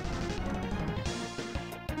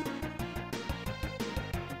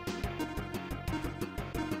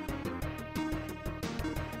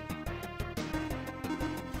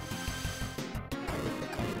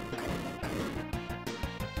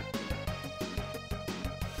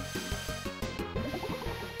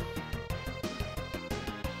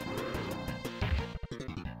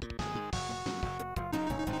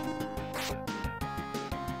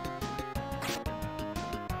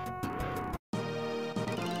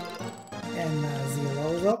 And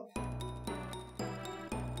Zelo's up.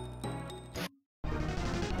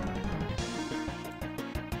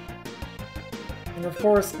 And of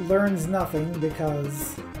course, learns nothing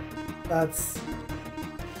because that's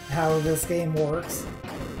how this game works.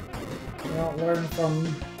 You don't learn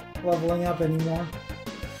from leveling up anymore.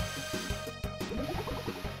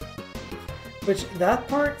 Which, that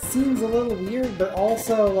part seems a little weird, but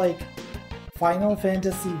also, like, Final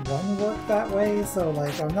Fantasy 1 worked that way, so,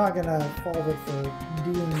 like, I'm not gonna fault it for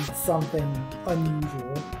doing something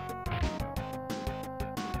unusual.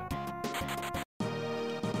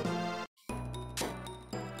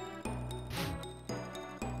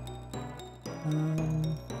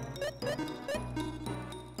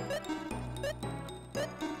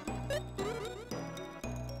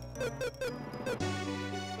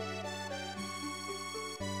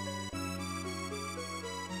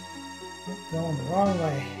 Going the wrong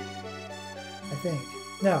way, I think.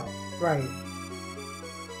 No, right.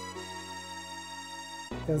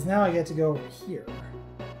 Because now I get to go over here.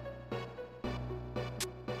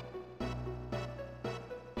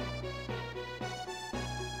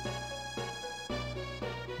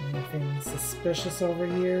 Anything suspicious over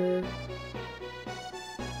here?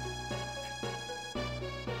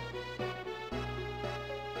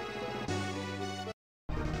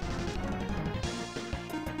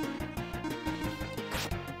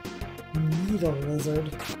 Needle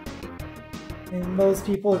lizard. I mean, most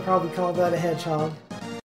people would probably call that a hedgehog.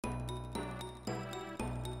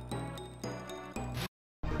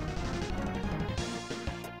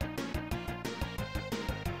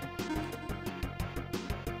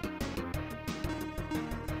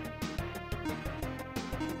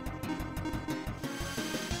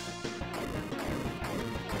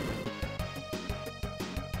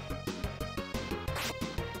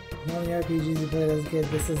 The only RPGs you played as a kid,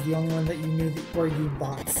 this is the only one that you knew where you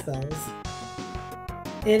bought spells.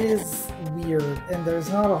 It is weird, and there's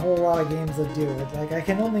not a whole lot of games that do it. Like, I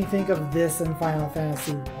can only think of this in Final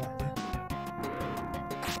Fantasy 1.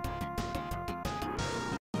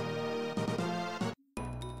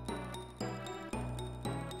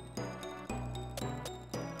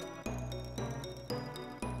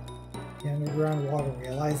 The underground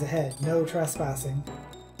waterway lies ahead. No trespassing.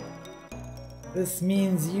 This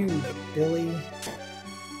means you, Billy.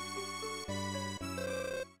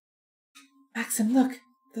 Maxim, look!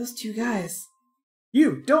 Those two guys.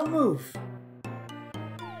 You! Don't move!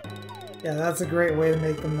 Yeah, that's a great way to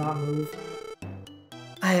make them not move.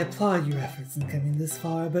 I applaud your efforts in coming this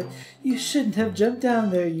far, but you shouldn't have jumped down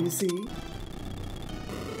there, you see.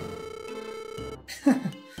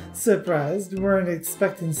 Surprised? You weren't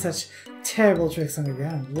expecting such terrible tricks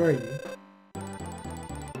underground, were you?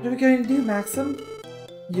 What are we going to do, Maxim?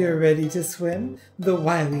 You're ready to swim? The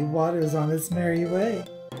wily water's on its merry way.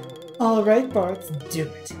 All right, Bart, do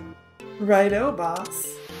it. Righto, boss.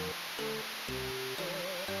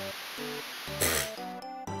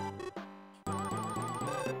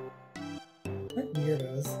 What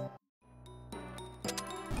weirdos.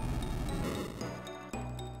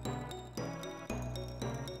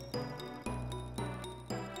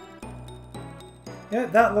 Yeah,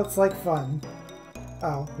 that looks like fun.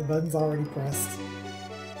 Oh, the button's already pressed.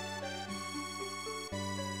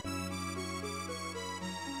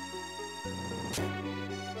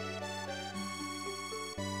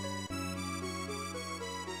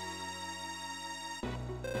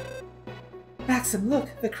 Maxim, look,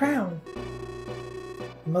 the crown!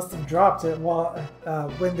 They must have dropped it while,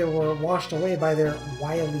 when they were washed away by their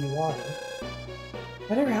wily water.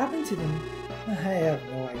 Whatever happened to them? I have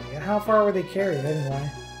no idea. How far were they carried, anyway?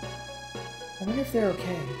 I wonder if they're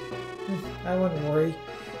okay. I wouldn't worry.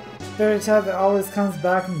 Their type that always comes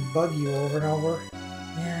back and bug you over and over.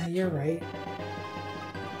 Yeah, you're right.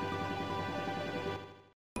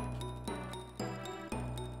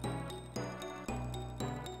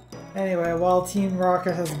 Anyway, while Team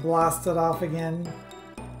Rocket has blasted off again,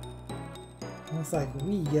 looks like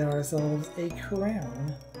we get ourselves a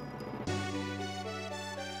crown.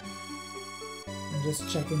 I'm just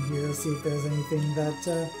checking here to see if there's anything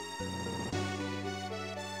that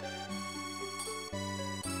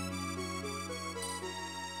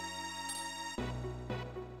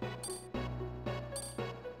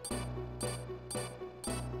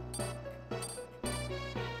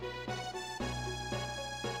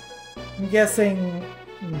I'm guessing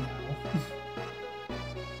no.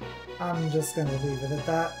 I'm just gonna leave it at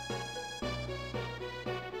that.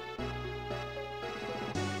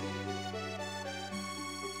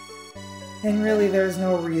 And really there's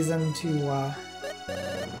no reason to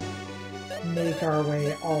make our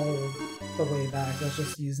way all the way back. Let's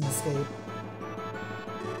just use an escape.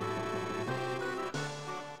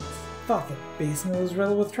 Thought the basement was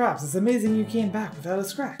riddled with traps. It's amazing you came back without a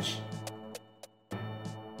scratch.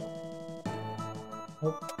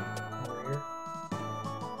 Oh, over here.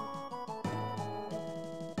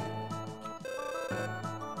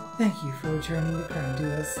 Thank you for returning the crown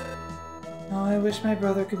to us. Oh, I wish my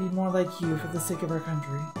brother could be more like you for the sake of our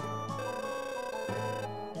country.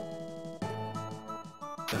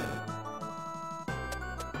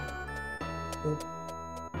 Oh.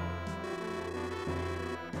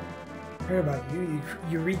 Heard about you.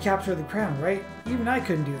 You recaptured the crown, right? Even I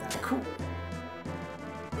couldn't do that. Cool.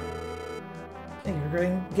 Thank you for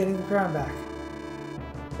getting the crown back.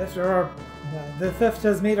 The theft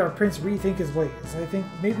has made our prince rethink his ways. I think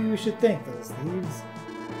maybe we should thank those thieves.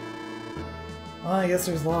 Well, I guess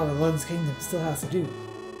there's a lot of Lund's kingdom still has to do.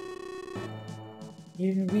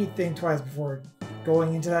 Even we'd think twice before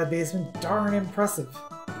going into that basement. Darn impressive.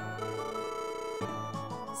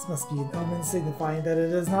 This must be an omen signifying that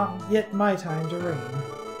it is not yet my time to reign.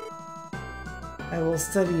 I will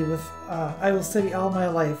study all my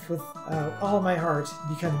life with all my heart,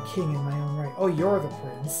 become king in my own right. Oh, you're the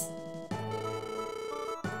prince.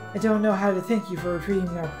 I don't know how to thank you for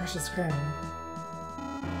retrieving our precious crown.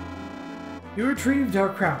 You retrieved our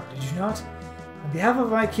crown, did you not? On behalf of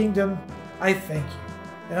my kingdom, I thank you.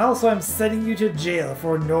 And also I'm sending you to jail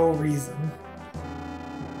for no reason.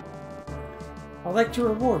 I'd like to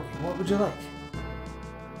reward you. What would you like?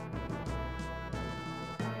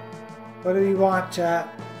 What do we want, chat?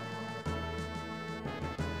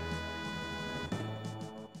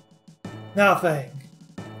 Nothing.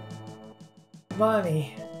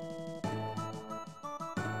 Money.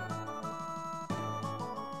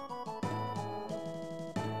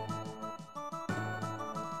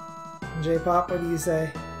 J-Pop, what do you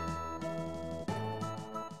say?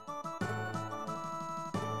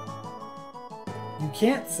 You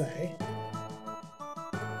can't say.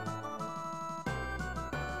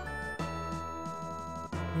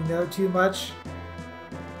 You know too much?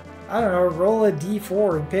 I don't know, roll a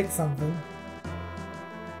d4 and pick something.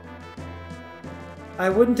 I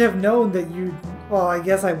wouldn't have known that you... Well, I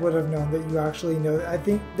guess I would have known that you actually know. I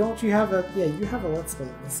think... Don't you have a... Yeah, you have a Let's Play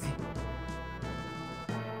in this game.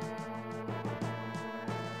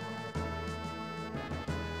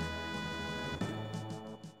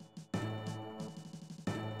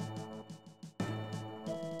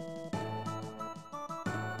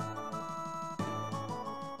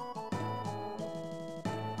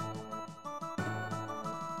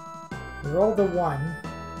 Roll the 1.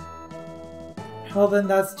 Well then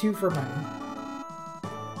that's 2 for money.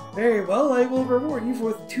 Very well, I will reward you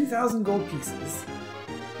with 2,000 gold pieces.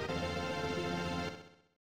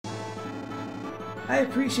 I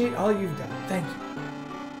appreciate all you've done, thank you.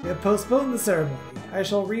 We have postponed the ceremony. I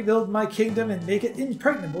shall rebuild my kingdom and make it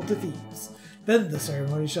impregnable to thieves. Then the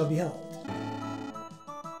ceremony shall be held.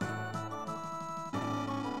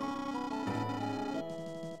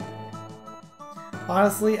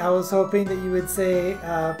 Honestly, I was hoping that you would say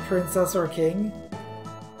princess or king,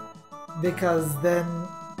 because then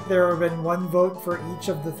there would have been 1 vote for each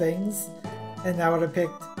of the things, and I would have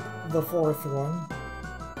picked the 4th one.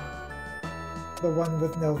 The one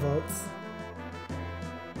with no votes.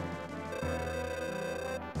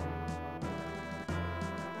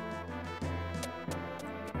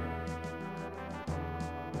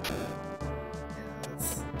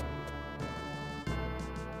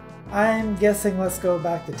 I'm guessing let's go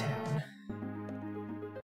back to town.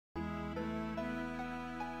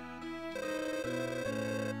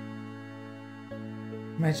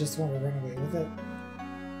 Might just want to run away with it.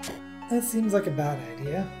 That seems like a bad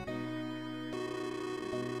idea.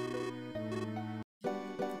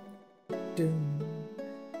 Doom.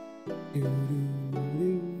 Doo doo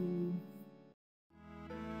doo.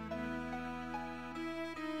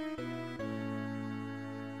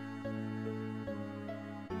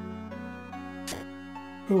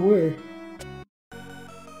 Away.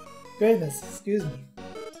 Goodness, excuse me.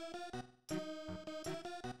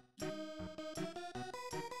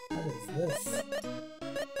 What is this?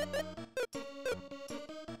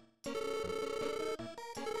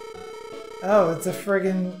 Oh, it's a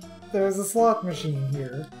friggin'... There's a slot machine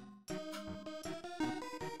here.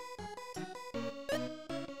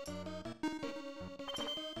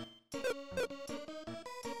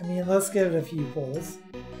 I mean, let's give it a few pulls.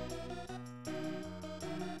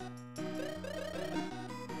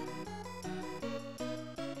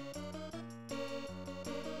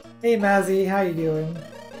 Hey Mazzy, how you doing?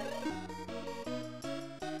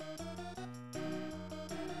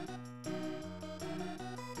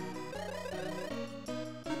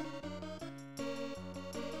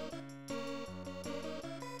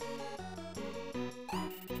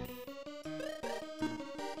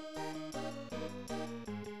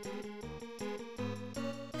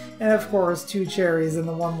 And of course, 2 cherries in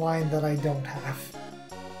the one line that I don't have.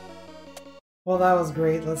 Well, that was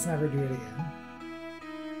great. Let's never do it again.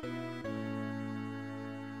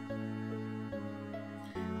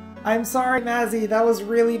 I'm sorry, Mazzy. That was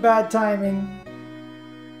really bad timing.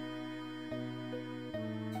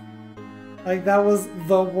 Like, that was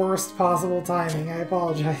the worst possible timing. I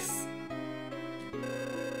apologize.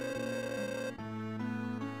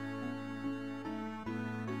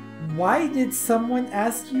 Why did someone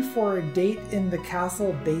ask you for a date in the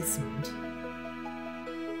castle basement?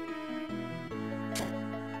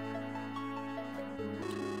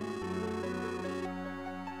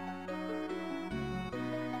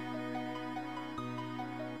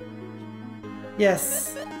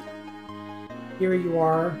 Yes. Here you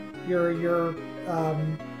are. You're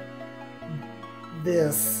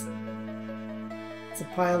this. It's a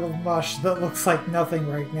pile of mush that looks like nothing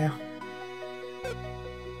right now.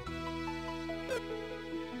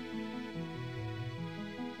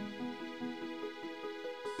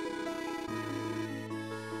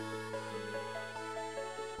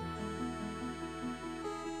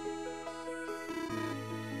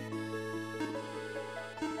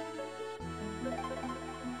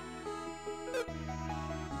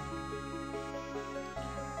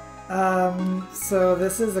 So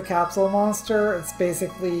this is a capsule monster. It's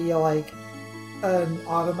basically like an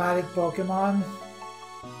automatic Pokemon.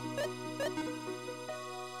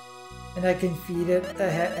 And I can feed it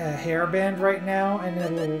a hairband right now and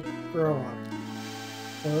it'll grow up.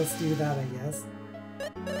 So let's do that, I guess.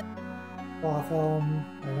 Cloth Elm.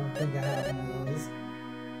 I don't think I have one of those.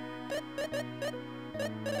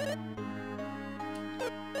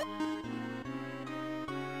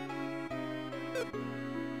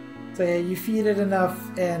 So yeah, you feed it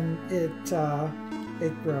enough and it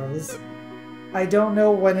grows. I don't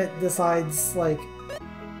know when it decides, like,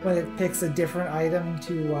 when it picks a different item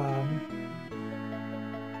to,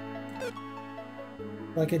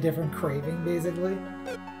 like a different craving, basically.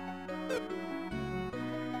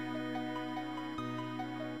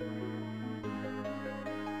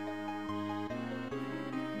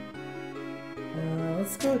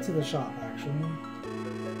 Let's go to the shop, actually.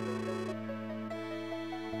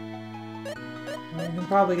 You can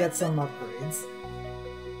probably get some upgrades.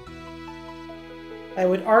 I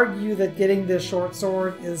would argue that getting this short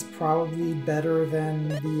sword is probably better than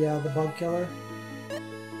the bug killer.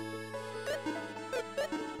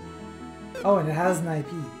 Oh, and it has an IP.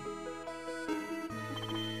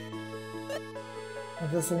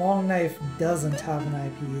 But this long knife doesn't have an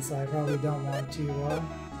IP, so I probably don't want to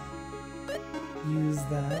use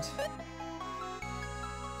that.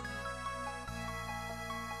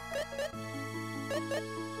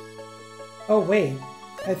 Oh wait,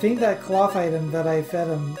 I think that cloth item that I fed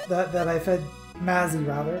him, that I fed Mazzy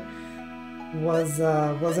rather, was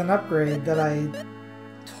an upgrade that I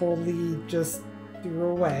totally just threw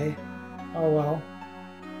away. Oh well.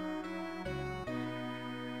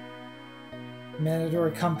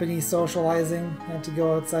 Mandatory company socializing. I have to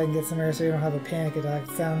go outside and get some air so you don't have a panic attack.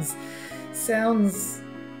 Sounds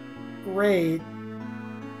great.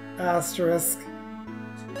 Asterisk.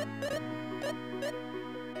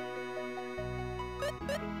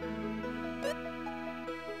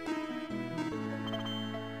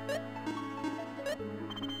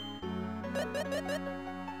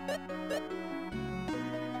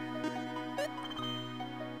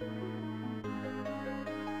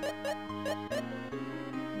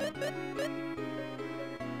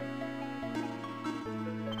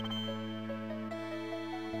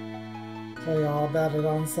 Tell you all about it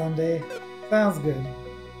on Sunday. Sounds good.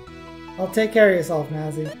 I'll take care of yourself,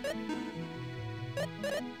 Mazzy.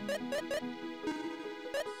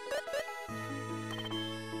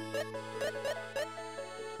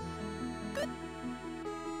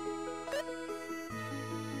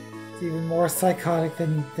 It's even more psychotic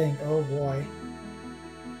than you'd think. Oh boy.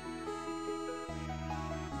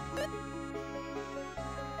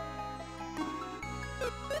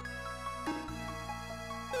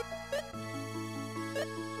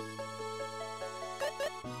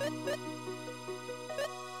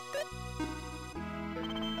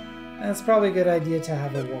 It's probably a good idea to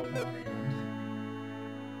have a warp on hand.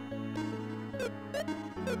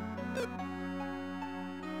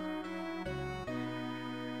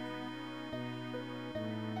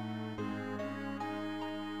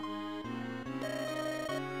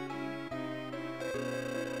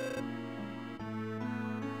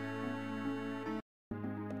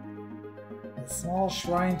 A small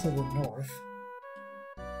shrine to the north.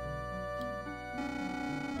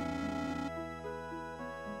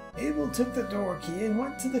 Abel took the door key and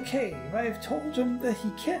went to the cave. I have told him that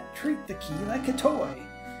he can't treat the key like a toy.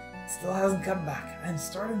 Still hasn't come back. I'm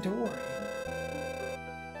starting to worry.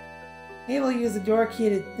 Abel used the door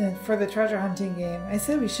key for the treasure hunting game. I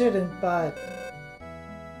said we shouldn't, but...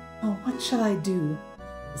 Oh, what shall I do?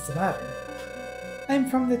 What's the matter? I'm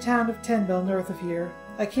from the town of Tenbell, north of here.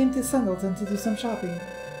 I came to Singleton to do some shopping.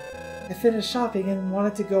 I finished shopping and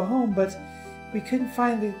wanted to go home, but we couldn't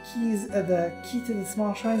find the key to the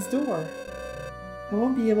small shrine's door. I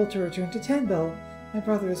won't be able to return to Tenbell. My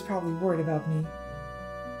brother is probably worried about me.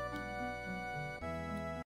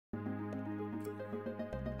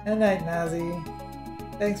 Good night, Mazzy.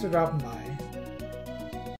 Thanks for dropping by.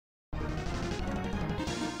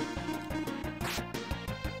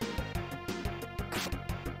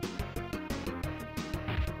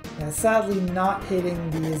 Yeah, sadly not hitting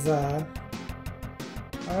these,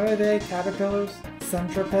 what are they? Caterpillars?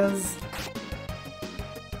 Centropes?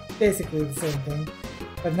 Basically the same thing.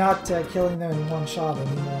 But not killing them in one shot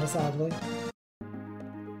anymore, sadly.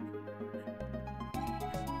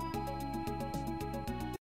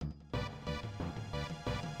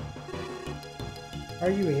 Are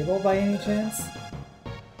you able by any chance?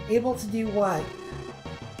 Able to do what?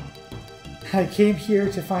 I came here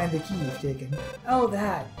to find the key you've taken. Oh,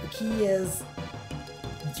 that. The key is...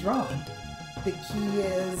 What's wrong? The key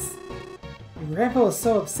is... Your grandpa was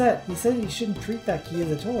so upset. He said you shouldn't treat that key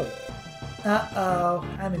as a toy. Uh-oh.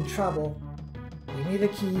 I'm in trouble. Give me the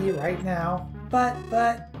key right now. But...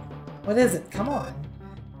 What is it? Come on.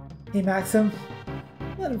 Hey, Maxim.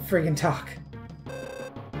 Let him friggin' talk.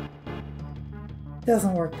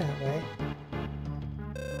 Doesn't work that way.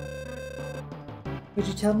 Would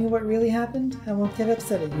you tell me what really happened? I won't get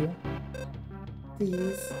upset at you.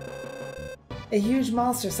 Please. A huge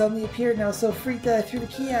monster suddenly appeared and I was so freaked that I threw the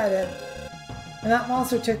key at it. And that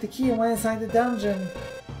monster took the key and went inside the dungeon.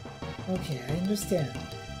 Okay, I understand.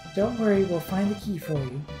 Don't worry, we'll find the key for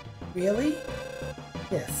you. Really?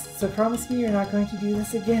 Yes, so promise me you're not going to do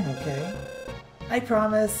this again, okay? I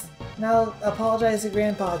promise. And I'll apologize to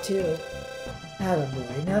Grandpa too.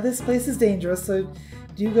 Attaboy. Now this place is dangerous, so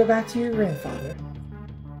do go back to your grandfather.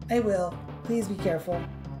 I will. Please be careful.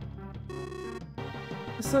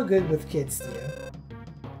 You're so good with kids, Thea.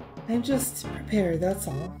 I'm just prepared, that's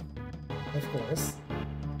all. Of course.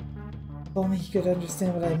 If only he could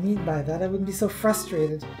understand what I mean by that, I wouldn't be so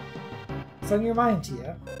frustrated. What's on your mind,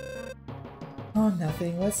 Tia? Oh,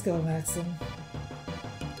 nothing. Let's go, Maxim.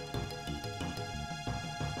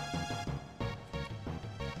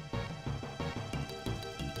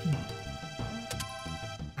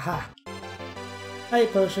 Aha! Hi,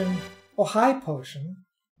 potion. Oh, hi, potion.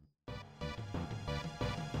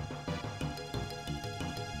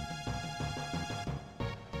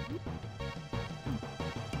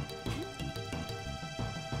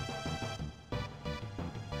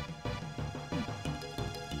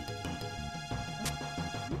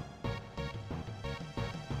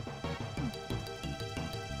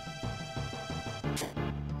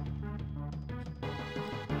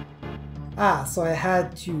 Ah, so I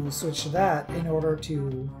had to switch to that in order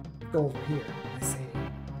to go over here. I see.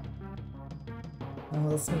 Well,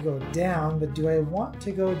 lets me go down, but do I want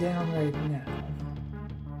to go down right now?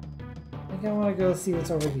 I think I want to go see what's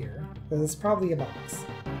over here, because it's probably a box.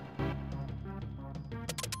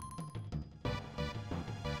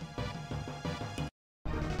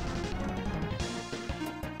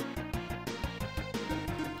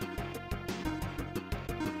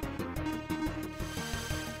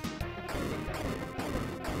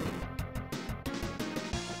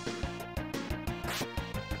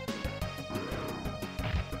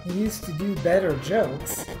 I used to do better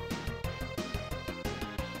jokes.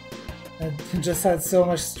 I just had so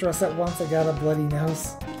much stress at once I got a bloody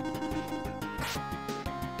nose.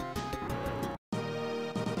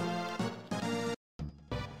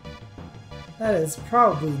 That is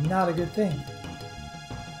probably not a good thing.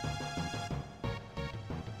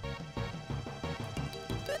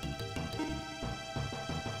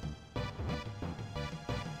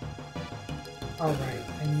 Alright,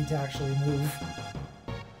 I need to actually move.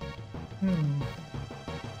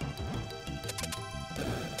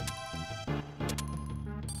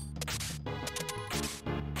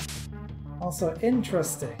 Also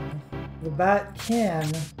interesting, the bat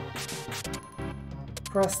can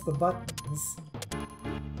press the buttons.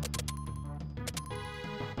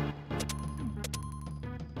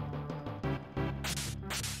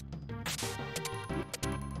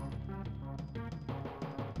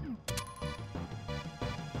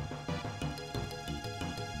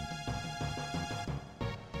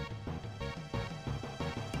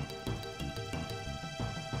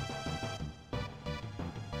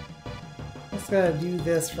 Just gotta do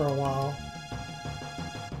this for a while.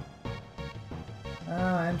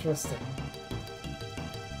 Ah, interesting.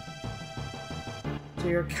 So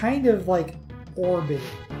you're kind of like orbiting.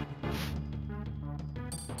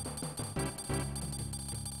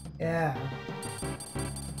 Yeah.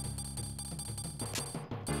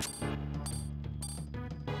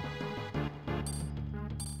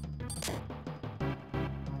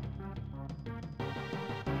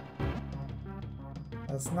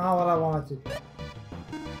 That's not what I wanted to do.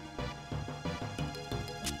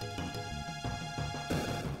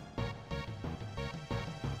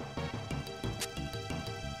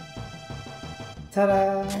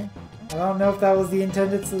 Ta-da! I don't know if that was the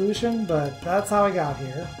intended solution, but that's how I got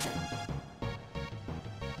here.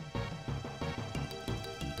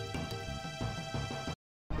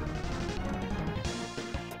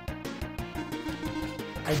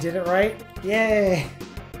 I did it right? Yay!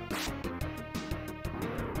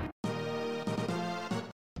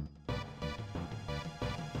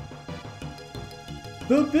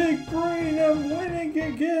 The big brain, I'm winning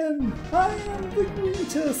again! I am the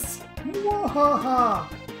greatest!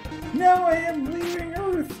 Mwahaha! Now I am leaving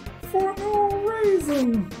Earth for no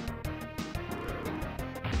reason!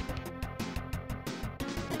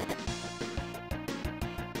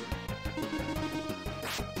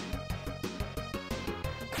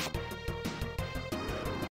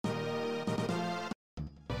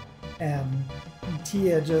 And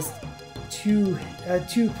Tia just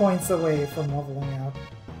two points away from leveling up.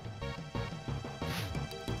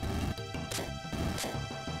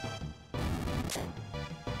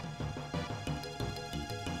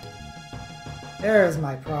 There's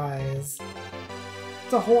my prize.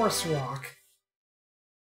 It's a horse rock.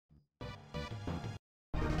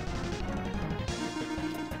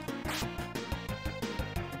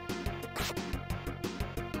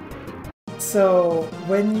 So,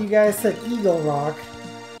 when you guys said Eagle Rock,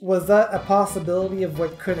 was that a possibility of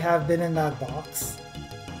what could have been in that box?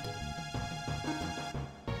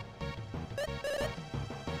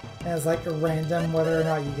 As like a random whether or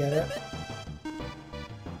not you get it?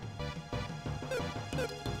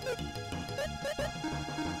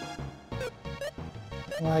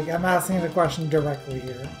 Like, I'm asking the question directly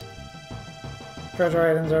here. Treasure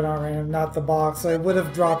items are not random, not the box, so it would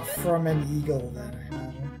have dropped from an eagle then, I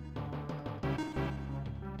imagine.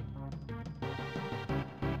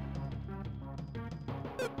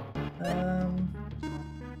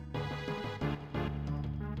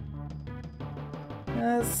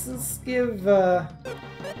 Let's give, I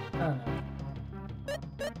don't know.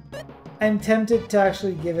 I'm tempted to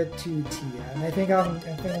actually give it to Tia, and I think I'm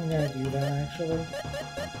gonna do that actually.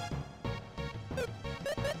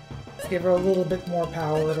 Let's give her a little bit more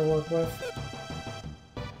power to work with.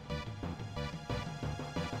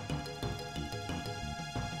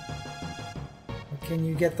 Or can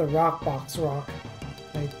you get the rock box rock?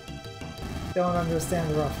 I don't understand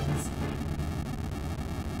the reference.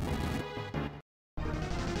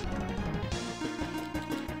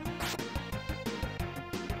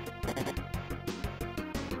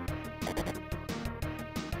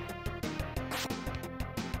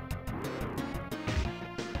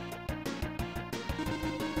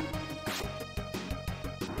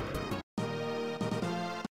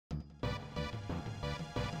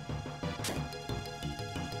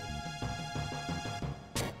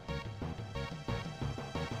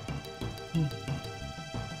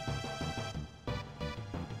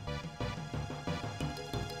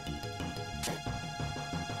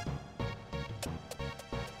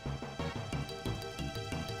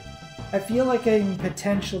 I feel like I'm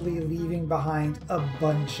potentially leaving behind a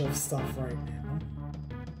bunch of stuff right now.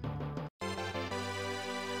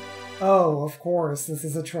 Oh, of course, this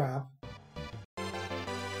is a trap.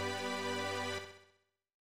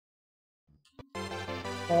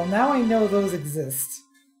 Well, now I know those exist.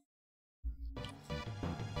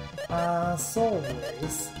 Soul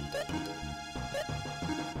Rays.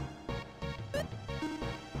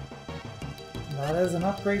 That is an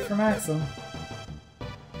upgrade for Maxim.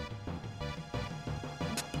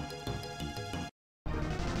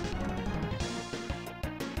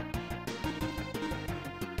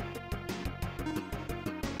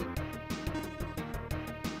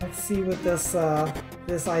 Let's see what this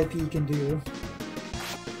IP can do.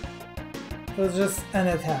 So it's just an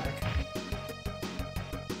attack.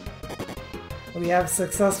 We have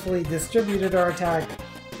successfully distributed our attack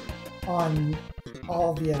on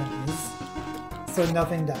all the enemies, so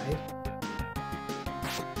nothing died.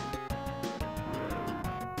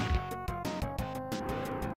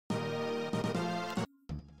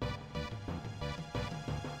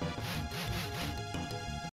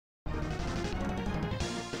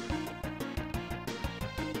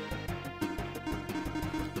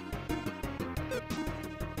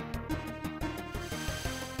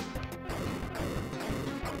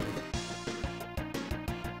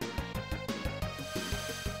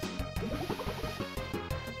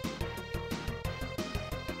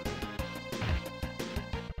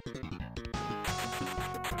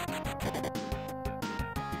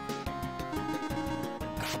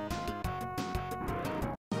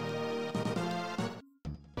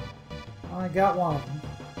 I got one of them.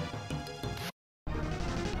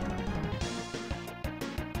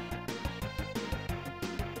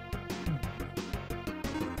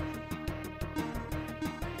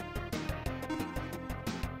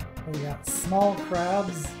 We got small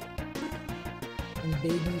crabs and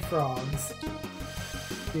baby frogs.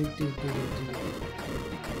 Do, do, do, do, do.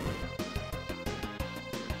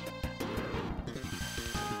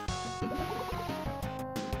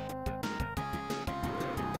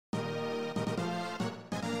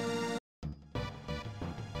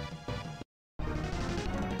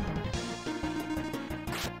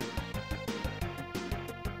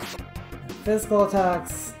 Physical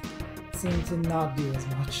attacks seem to not do as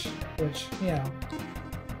much, which, you know,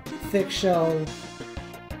 thick shell,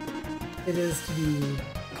 it is to be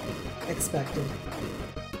expected.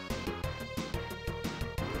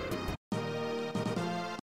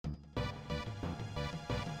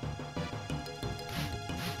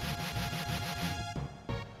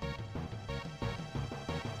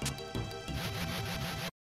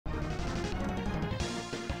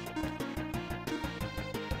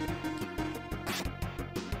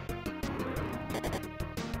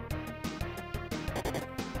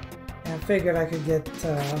 I figured I could get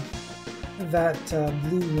that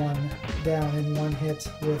blue one down in one hit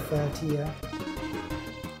with Tia.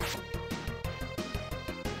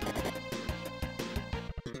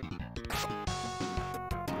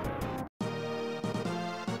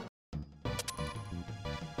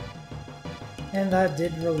 And that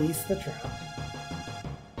did release the trap,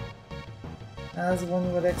 as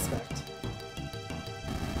one would expect.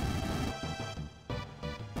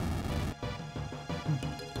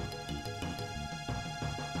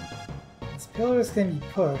 Pillars can be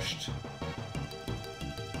pushed.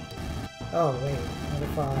 Oh wait, what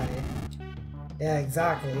if I... Yeah,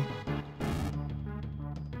 exactly.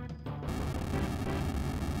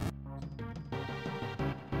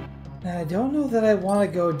 Now, I don't know that I want to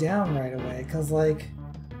go down right away, because, like,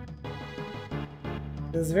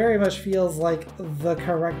 this very much feels like the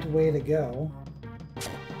correct way to go.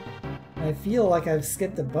 And I feel like I've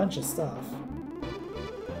skipped a bunch of stuff.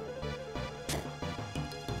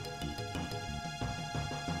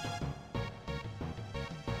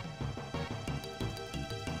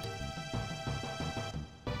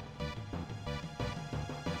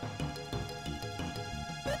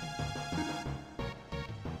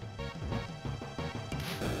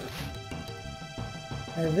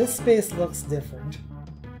 This space looks different.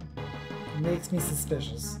 It makes me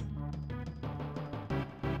suspicious.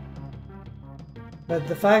 But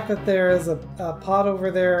the fact that there is a pot over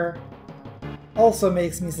there also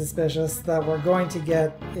makes me suspicious that we're going to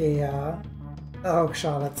get a hook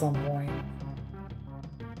shot at some point.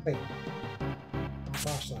 Wait.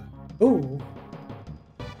 Slash that. Ooh!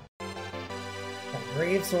 A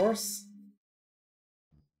grave source?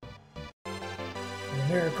 A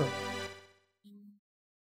miracle.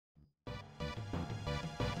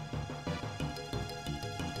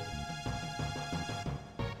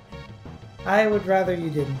 I would rather you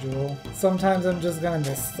didn't, Jewel. Sometimes I'm just gonna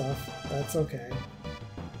miss stuff. That's okay.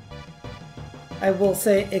 I will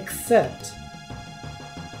say, except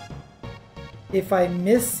if I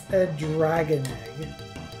miss a dragon egg,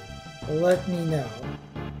 let me know.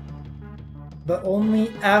 But only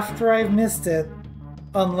after I've missed it,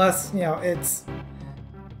 unless, you know,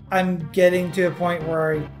 I'm getting to a point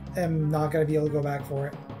where I am not going to be able to go back for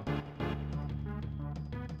it.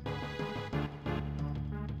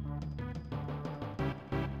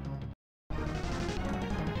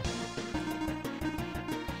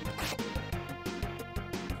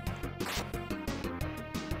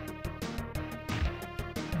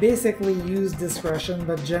 Basically use discretion,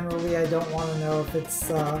 but generally I don't want to know if it's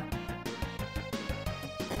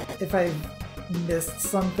if I've missed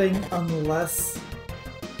something unless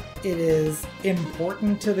it is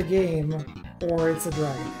important to the game or it's a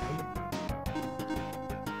dragon egg.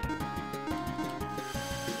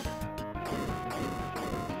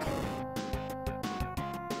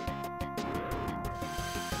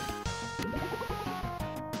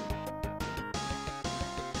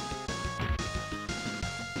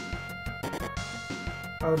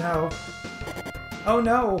 Oh no. Oh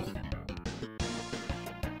no!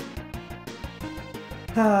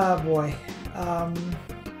 Ah, boy.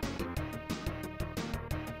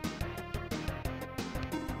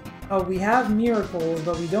 Oh, we have miracles,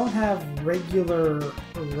 but we don't have regular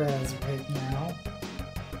res right now.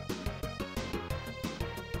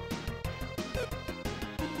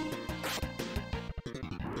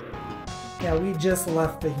 Yeah, we just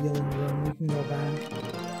left the healing room. We can go back.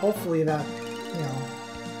 Hopefully that, you know,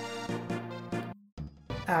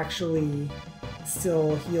 actually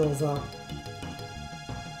still heals up.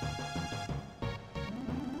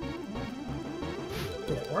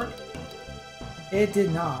 Did it work? It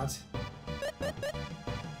did not.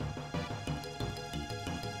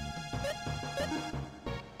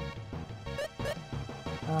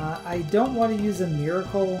 I don't want to use a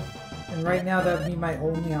miracle, and right now that would be my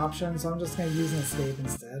only option, so I'm just going to use an escape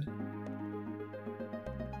instead.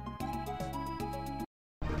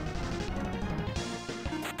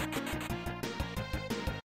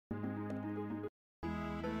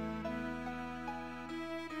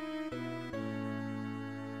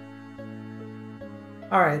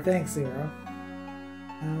 Alright, thanks, Zero.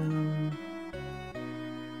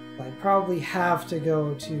 I probably have to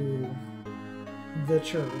go to the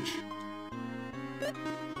church.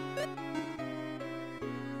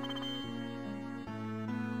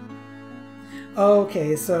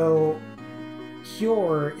 Okay, so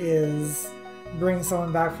Cure is bring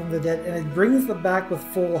someone back from the dead, and it brings them back with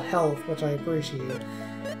full health, which I appreciate.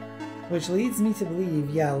 Which leads me to believe,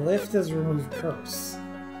 yeah, Lift has removed Curse.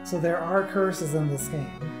 So there are curses in this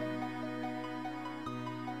game.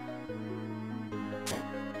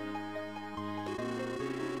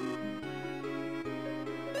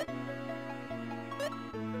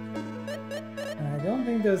 And I don't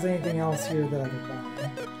think there's anything else here that I can buy.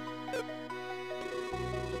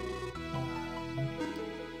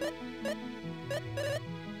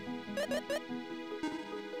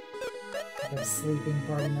 There's sleeping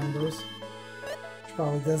party members, which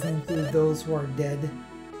probably doesn't include those who are dead.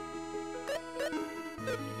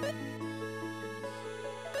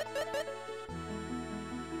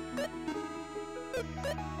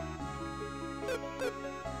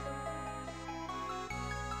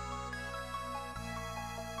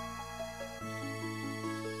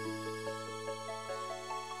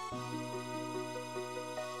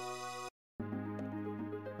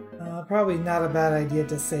 Probably not a bad idea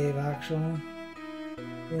to save, actually.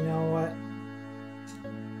 You know what?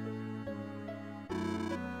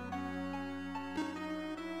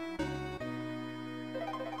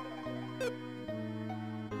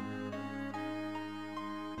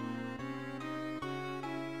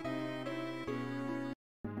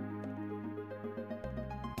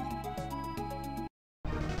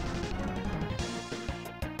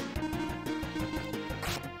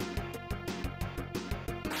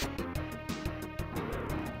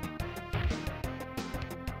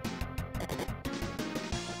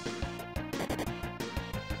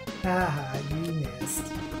 Haha, you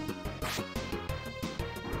missed.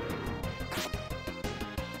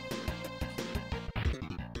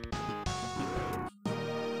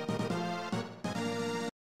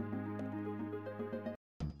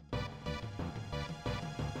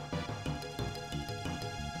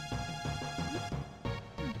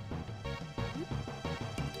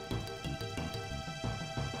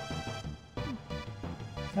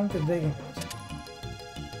 Come to big of it.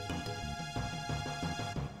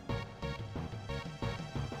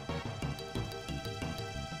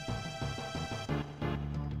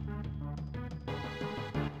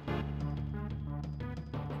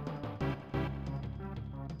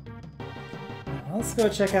 Let's go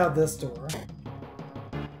check out this door.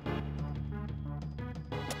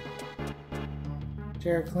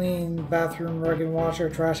 Chair clean, bathroom rug and washer,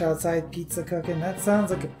 trash outside, pizza cooking. That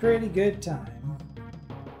sounds like a pretty good time.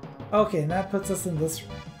 Okay, and that puts us in this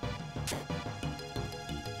room.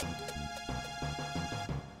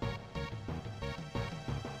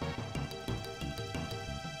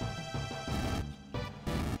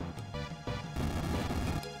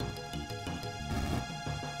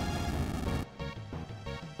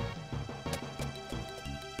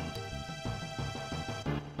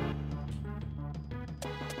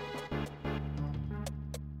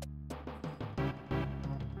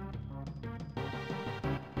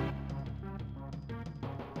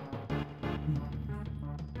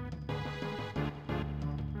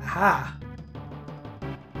 Aha!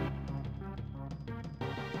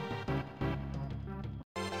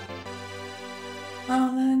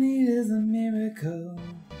 All I need is a miracle.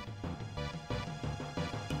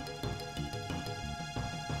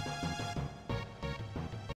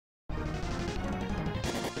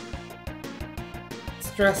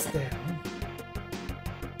 Stress down.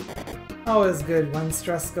 Always good when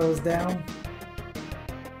stress goes down.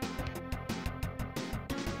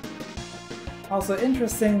 Also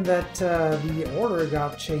interesting that the order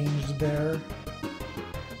got changed there.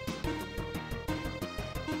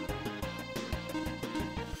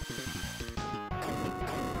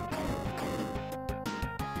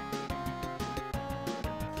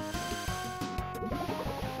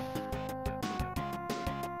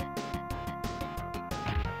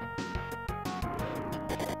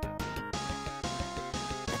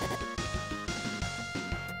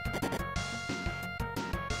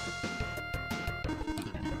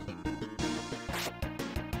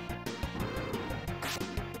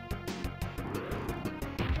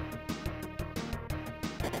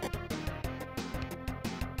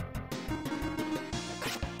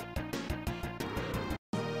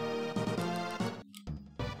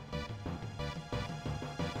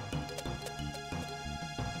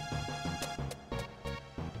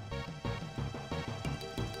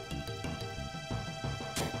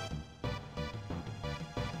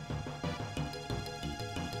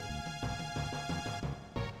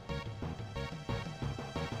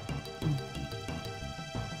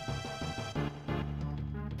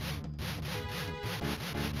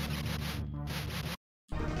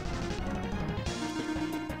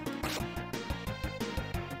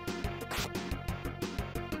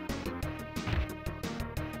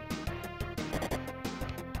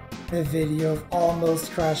 A video of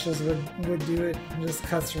almost crashes would do it. It just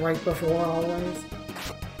cuts right before always.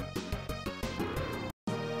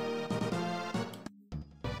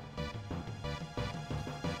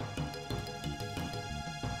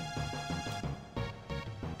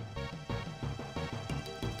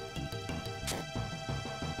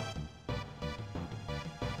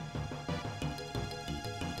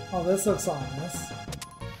 Oh, this looks ominous.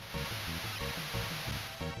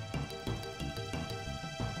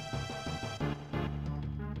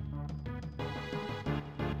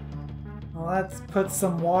 Let's put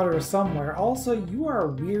some water somewhere. Also, you are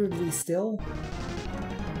weirdly still.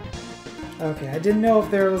 Okay, I didn't know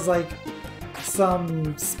if there was like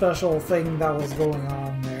some special thing that was going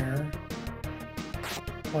on there.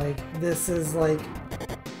 Like, this is like...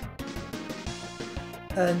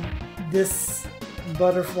 And this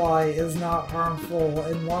butterfly is not harmful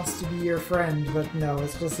and wants to be your friend, but no,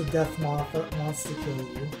 it's just a death moth that wants to kill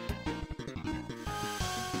you.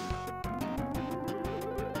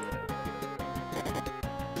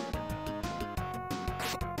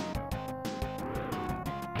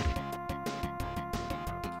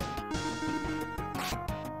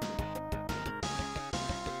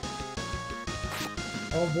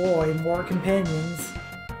 Oh boy, more companions.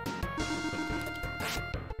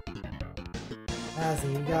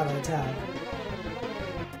 Azzy, you gotta attack.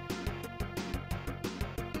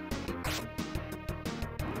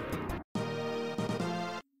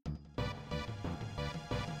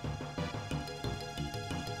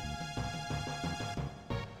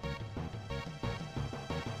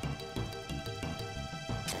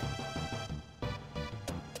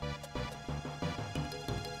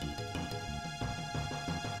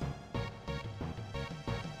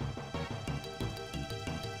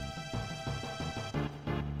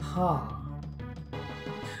 Huh.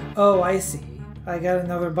 Oh, I see. I got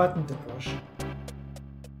another button to push.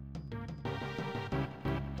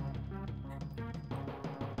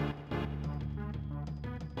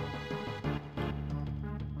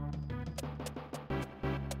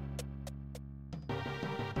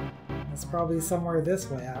 It's probably somewhere this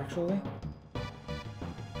way, actually.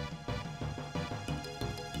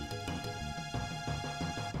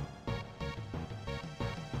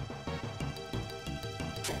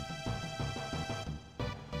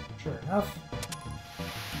 enough.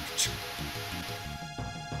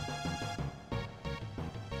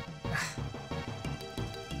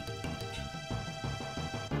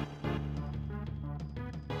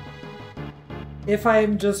 If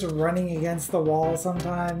I'm just running against the wall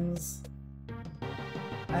sometimes,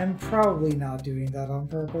 I'm probably not doing that on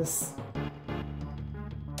purpose.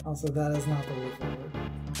 Also, that is not the way forward.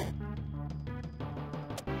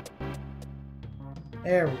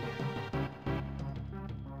 There we go.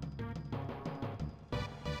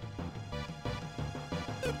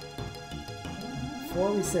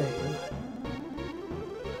 Before we save,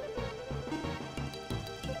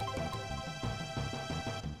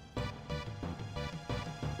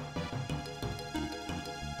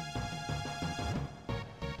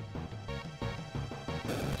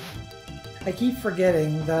 I keep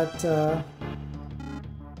forgetting that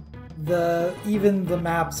even the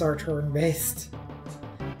maps are turn-based.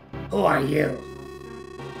 Who are you?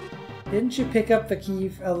 Didn't you pick up the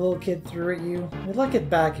key a little kid threw at you? I'd like it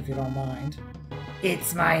back if you don't mind.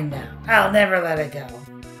 It's mine now. I'll never let it go.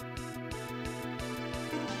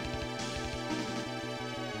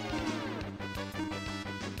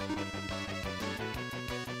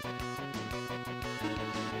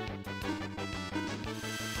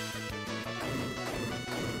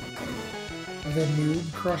 The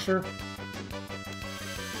Noob Crusher.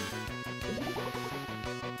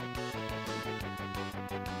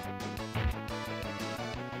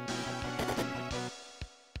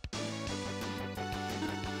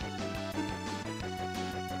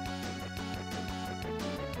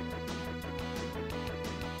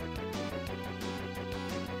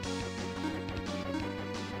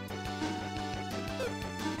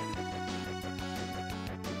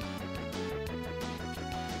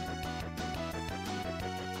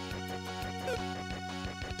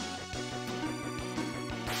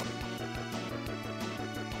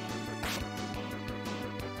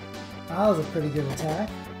 That was a pretty good attack.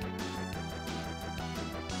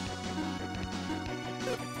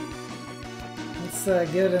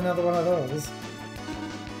 Let's get another one of those.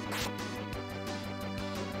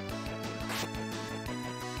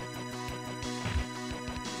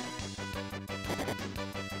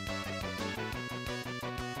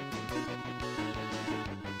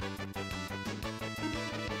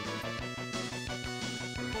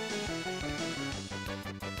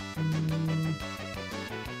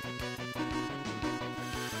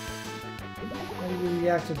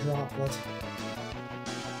 React to droplet.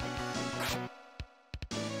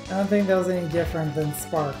 I don't think that was any different than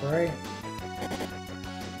Spark, right?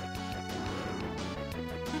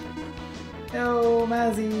 No,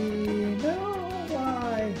 Mazzy! No,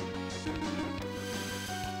 why?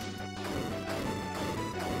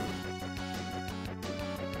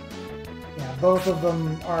 Yeah, both of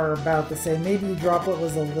them are about the same. Maybe droplet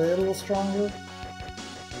was a little stronger.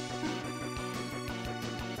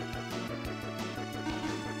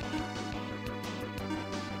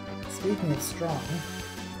 Speaking of strong,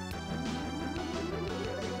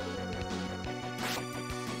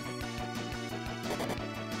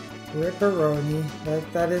 Ripperoni,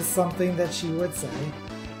 that is something that she would say.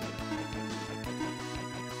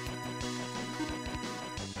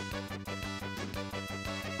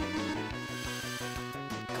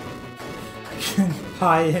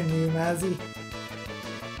 Hi and you, Mazzy.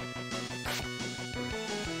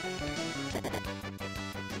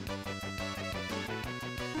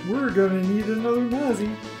 We're gonna need another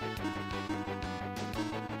Mazzy.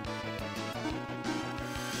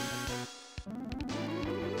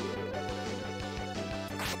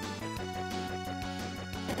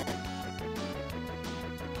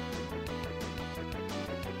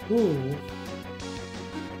 Ooh.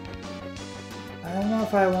 I don't know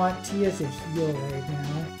if I want Tia to heal right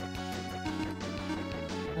now.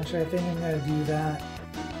 Actually, I think I'm gonna do that.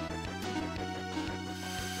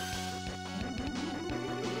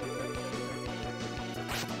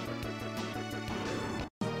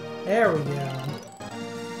 There we go.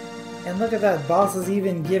 And look at that, bosses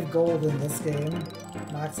even give gold in this game.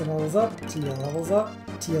 Maxim levels up, Tia levels up,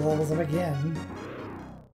 Tia levels up again.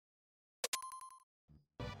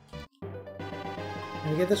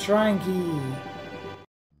 And we get the shrine key.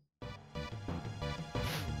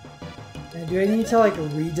 And do I need to like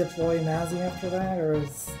redeploy Mazzy after that, or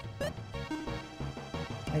is...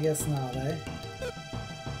 I guess not, eh?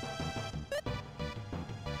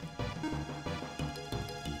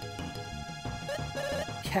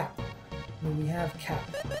 Cap. We have Cap.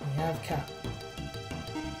 We have Cap.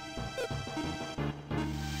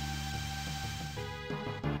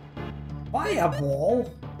 Fireball?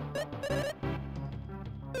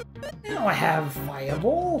 I don't have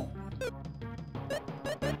Fireball.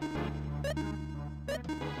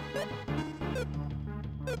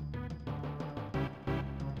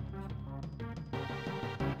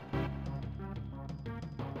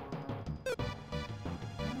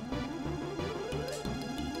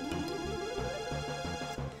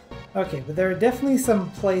 Okay, but there are definitely some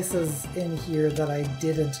places in here that I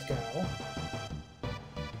didn't go.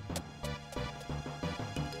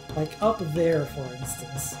 Like up there, for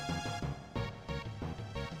instance.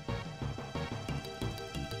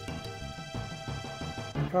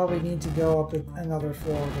 I probably need to go up another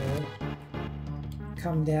floor to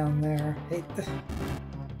come down there. Hey, there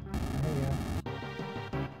you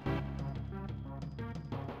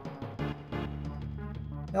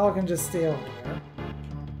go. Y'all can just stay over there.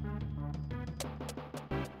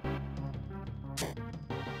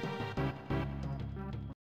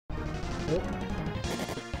 Oh.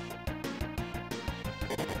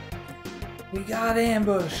 We got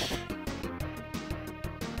ambush!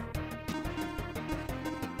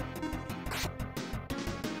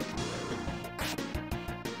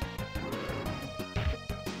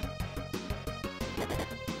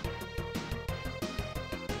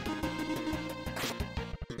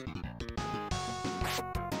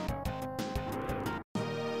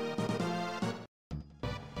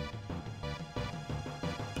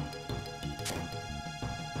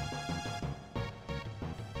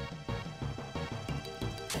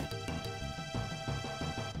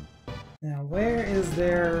 Now, where is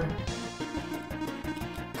there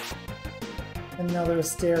another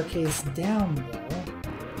staircase down, though?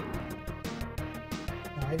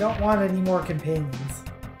 No, I don't want any more companions.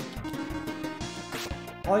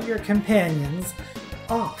 All your companions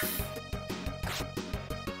off.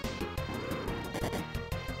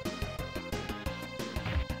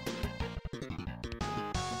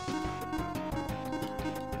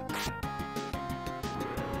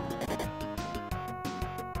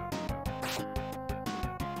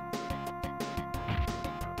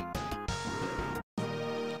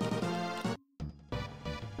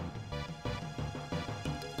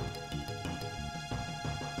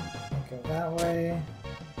 Go that way.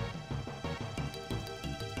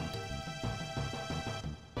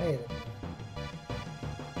 Wait a minute.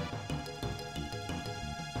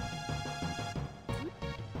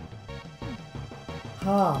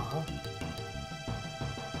 Huh.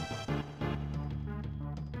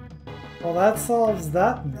 Well, that solves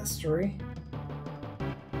that mystery.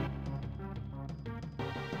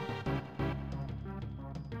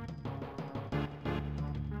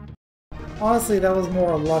 Honestly, that was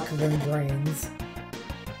more luck than brains.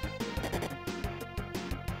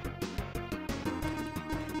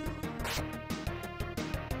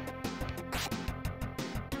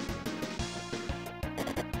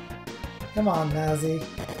 Come on, Mazzy.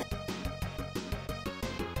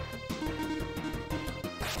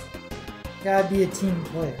 Gotta be a team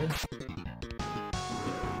player.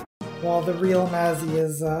 While the real Mazzy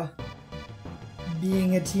is,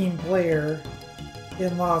 being a team player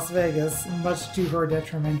in Las Vegas, much to her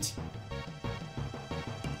detriment.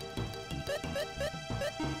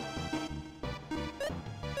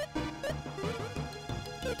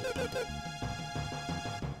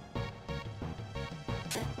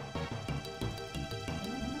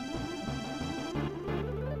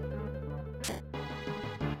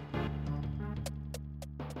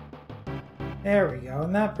 There we go,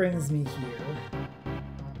 and that brings me here.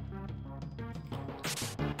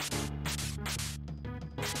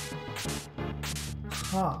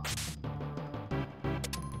 Huh.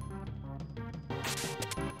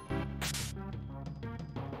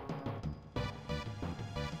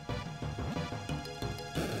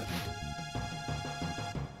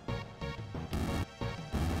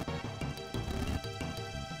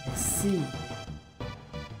 I see.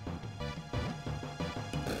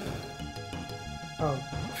 Oh.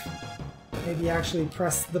 Maybe actually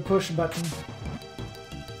press the push button.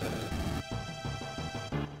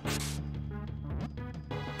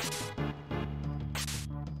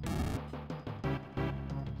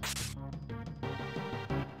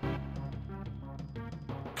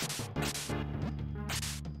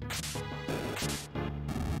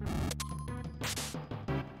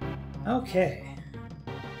 Okay.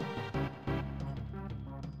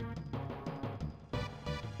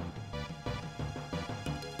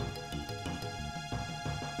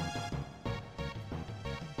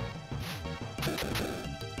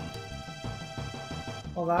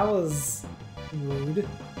 Well, that was rude.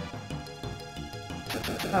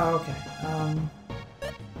 Oh, okay.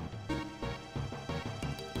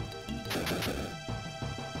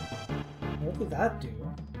 What did that do?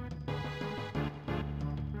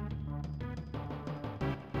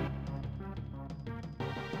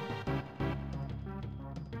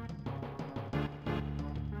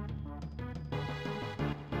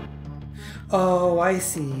 Oh, I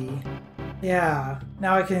see. Yeah,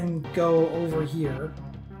 now I can go over here.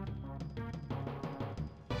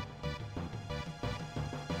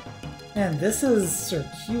 Man, this is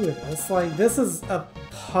circuitous. Like, this is a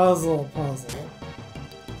puzzle.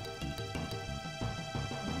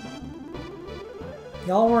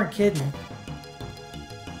 Y'all weren't kidding.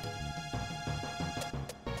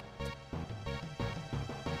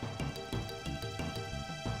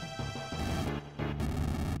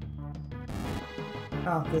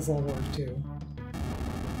 Oh, this'll work too.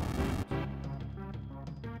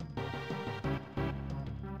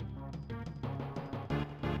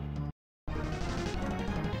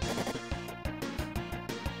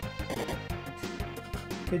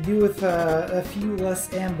 Could do with a few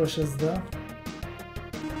less ambushes, though.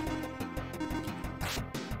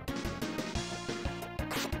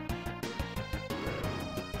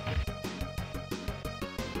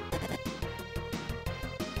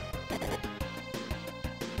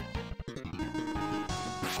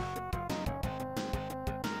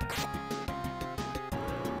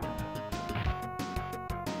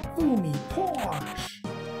 Boomy Posh!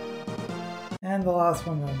 And the last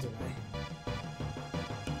one runs away.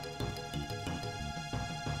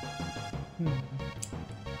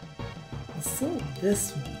 It's still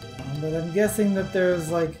this one, but I'm guessing that there's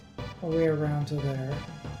like a way around to there.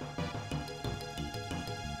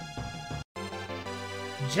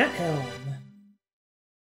 Jet Helm!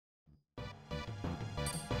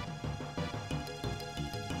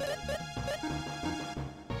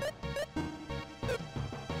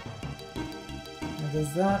 Now,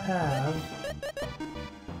 does that have...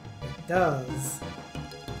 It does.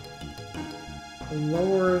 It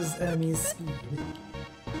lowers enemy speed.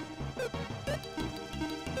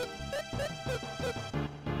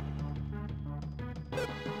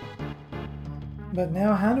 But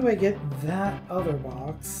now, how do I get that other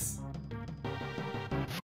box?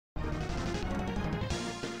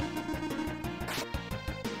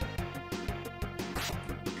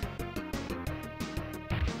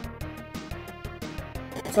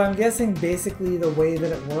 So I'm guessing basically the way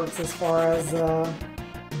that it works as far as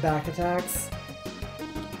back attacks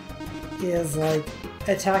is like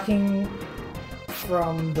attacking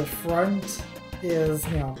from the front is,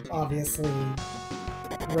 you know, obviously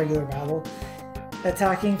regular battle.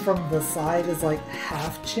 Attacking from the side is like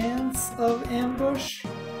half chance of ambush.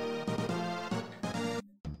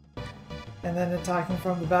 And then attacking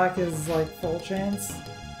from the back is like full chance.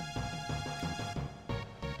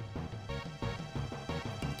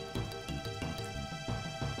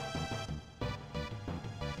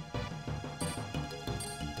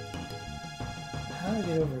 How do I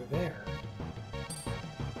get over there?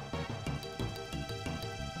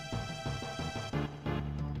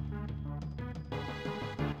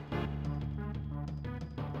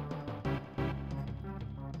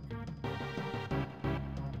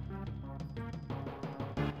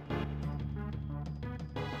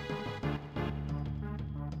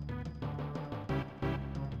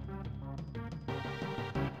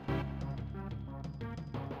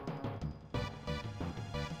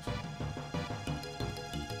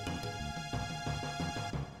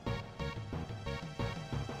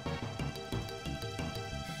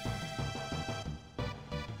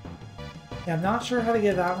 Yeah, I'm not sure how to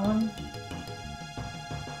get that one.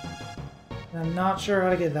 And I'm not sure how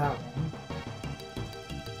to get that one.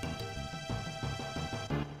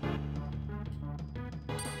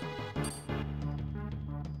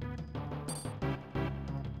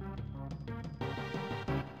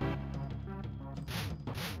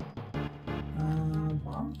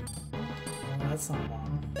 Bomb? No, that's not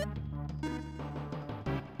bomb.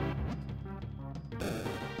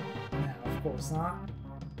 No, of course not.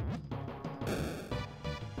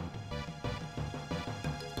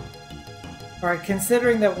 Alright,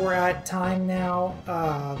 considering that we're at time now,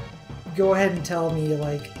 go ahead and tell me,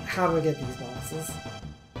 like, how do I get these boxes?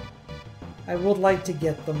 I would like to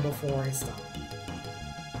get them before I stop.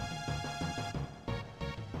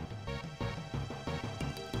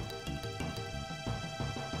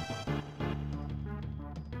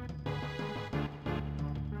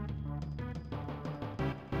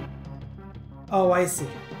 Oh, I see.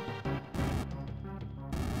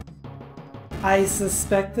 I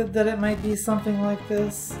suspected that it might be something like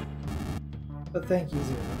this, but thank you,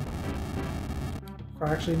 Zero, for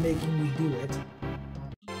actually making me do it.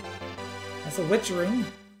 That's a witch ring.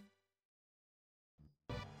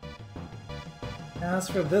 Now as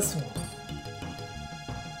for this one.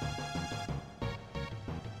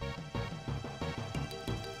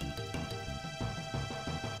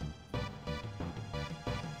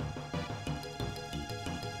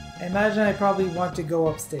 I imagine I probably want to go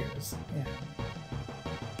upstairs. Yeah.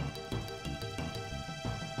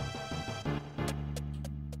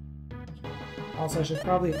 Also, I should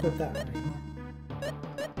probably equip that ring.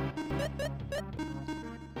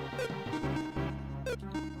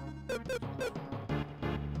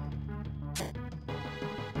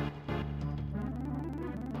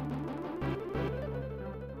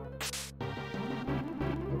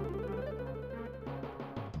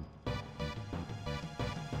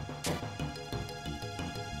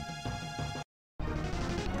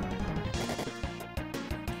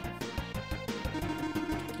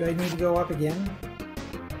 Do I need to go up again?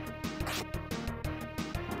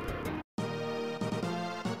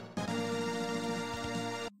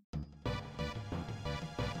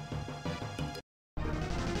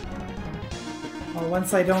 Well,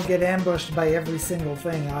 once I don't get ambushed by every single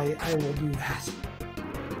thing, I will do that.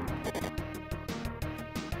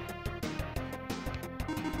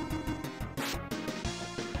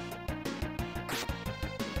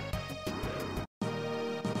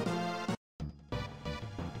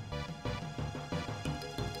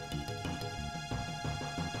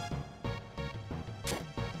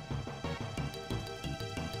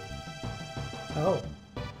 Oh.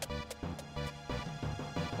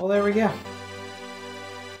 Well, there we go.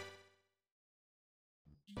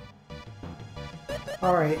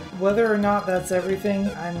 Alright, whether or not that's everything,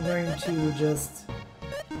 I'm going to just...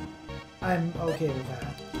 I'm okay with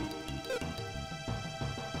that.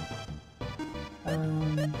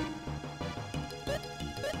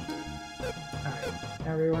 Alright,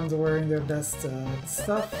 everyone's wearing their best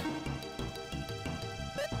stuff.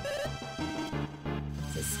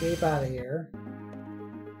 Let's escape out of here.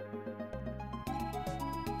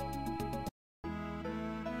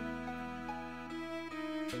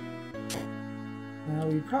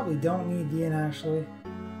 We probably don't need the inn, actually.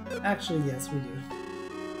 Actually, yes, we do.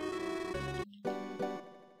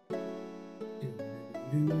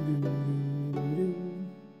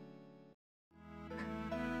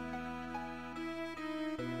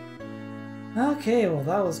 Okay, well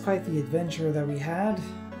that was quite the adventure that we had.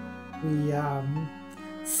 We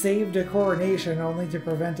saved a coronation only to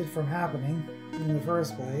prevent it from happening in the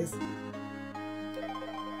first place.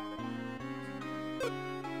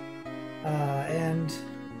 And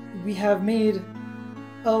we have made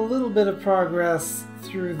a little bit of progress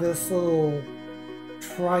through this little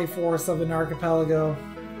triforce of an archipelago.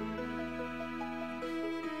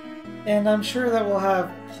 And I'm sure that we'll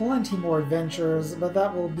have plenty more adventures, but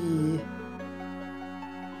that will be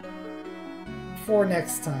for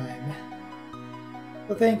next time.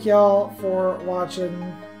 So thank y'all for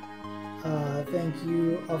watching. Thank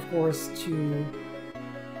you, of course, to...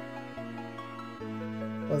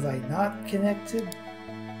 Was I not connected?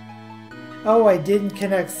 Oh, I didn't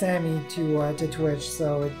connect Sammy to Twitch,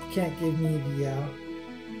 so it can't give me the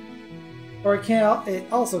or it can't. It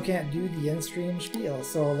also can't do the in-stream spiel.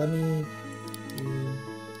 So let me do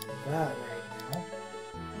that right now.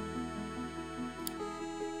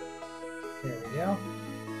 There we go.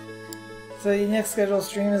 So the next scheduled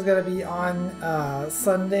stream is going to be on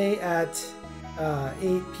Sunday at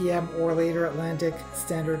 8 p.m. or later Atlantic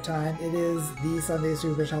Standard Time. It is the Sunday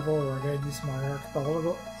Super Shuffle. We're going to do some more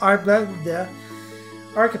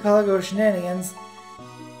archipelago shenanigans.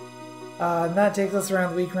 And that takes us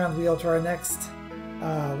around the week around the wheel to our next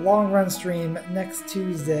long run stream next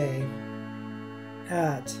Tuesday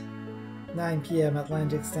at 9 p.m.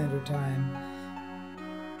 Atlantic Standard Time.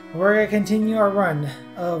 We're going to continue our run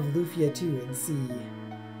of Lufia 2 and see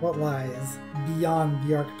what lies beyond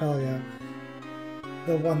the archipelago.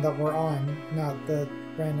 The one that we're on, not the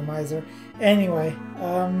randomizer. Anyway,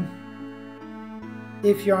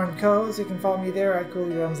 if you're on Co's, you can follow me there at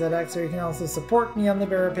CoollyRumZX, or you can also support me on the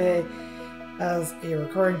BearPay as a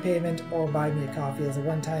recurring payment, or buy me a coffee as a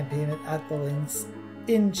one-time payment at the links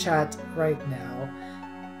in chat right now.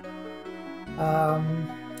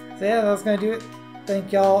 So yeah, that's gonna do it.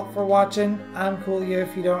 Thank y'all for watching. I'm Coolio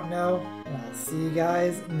if you don't know, and I'll see you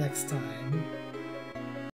guys next time.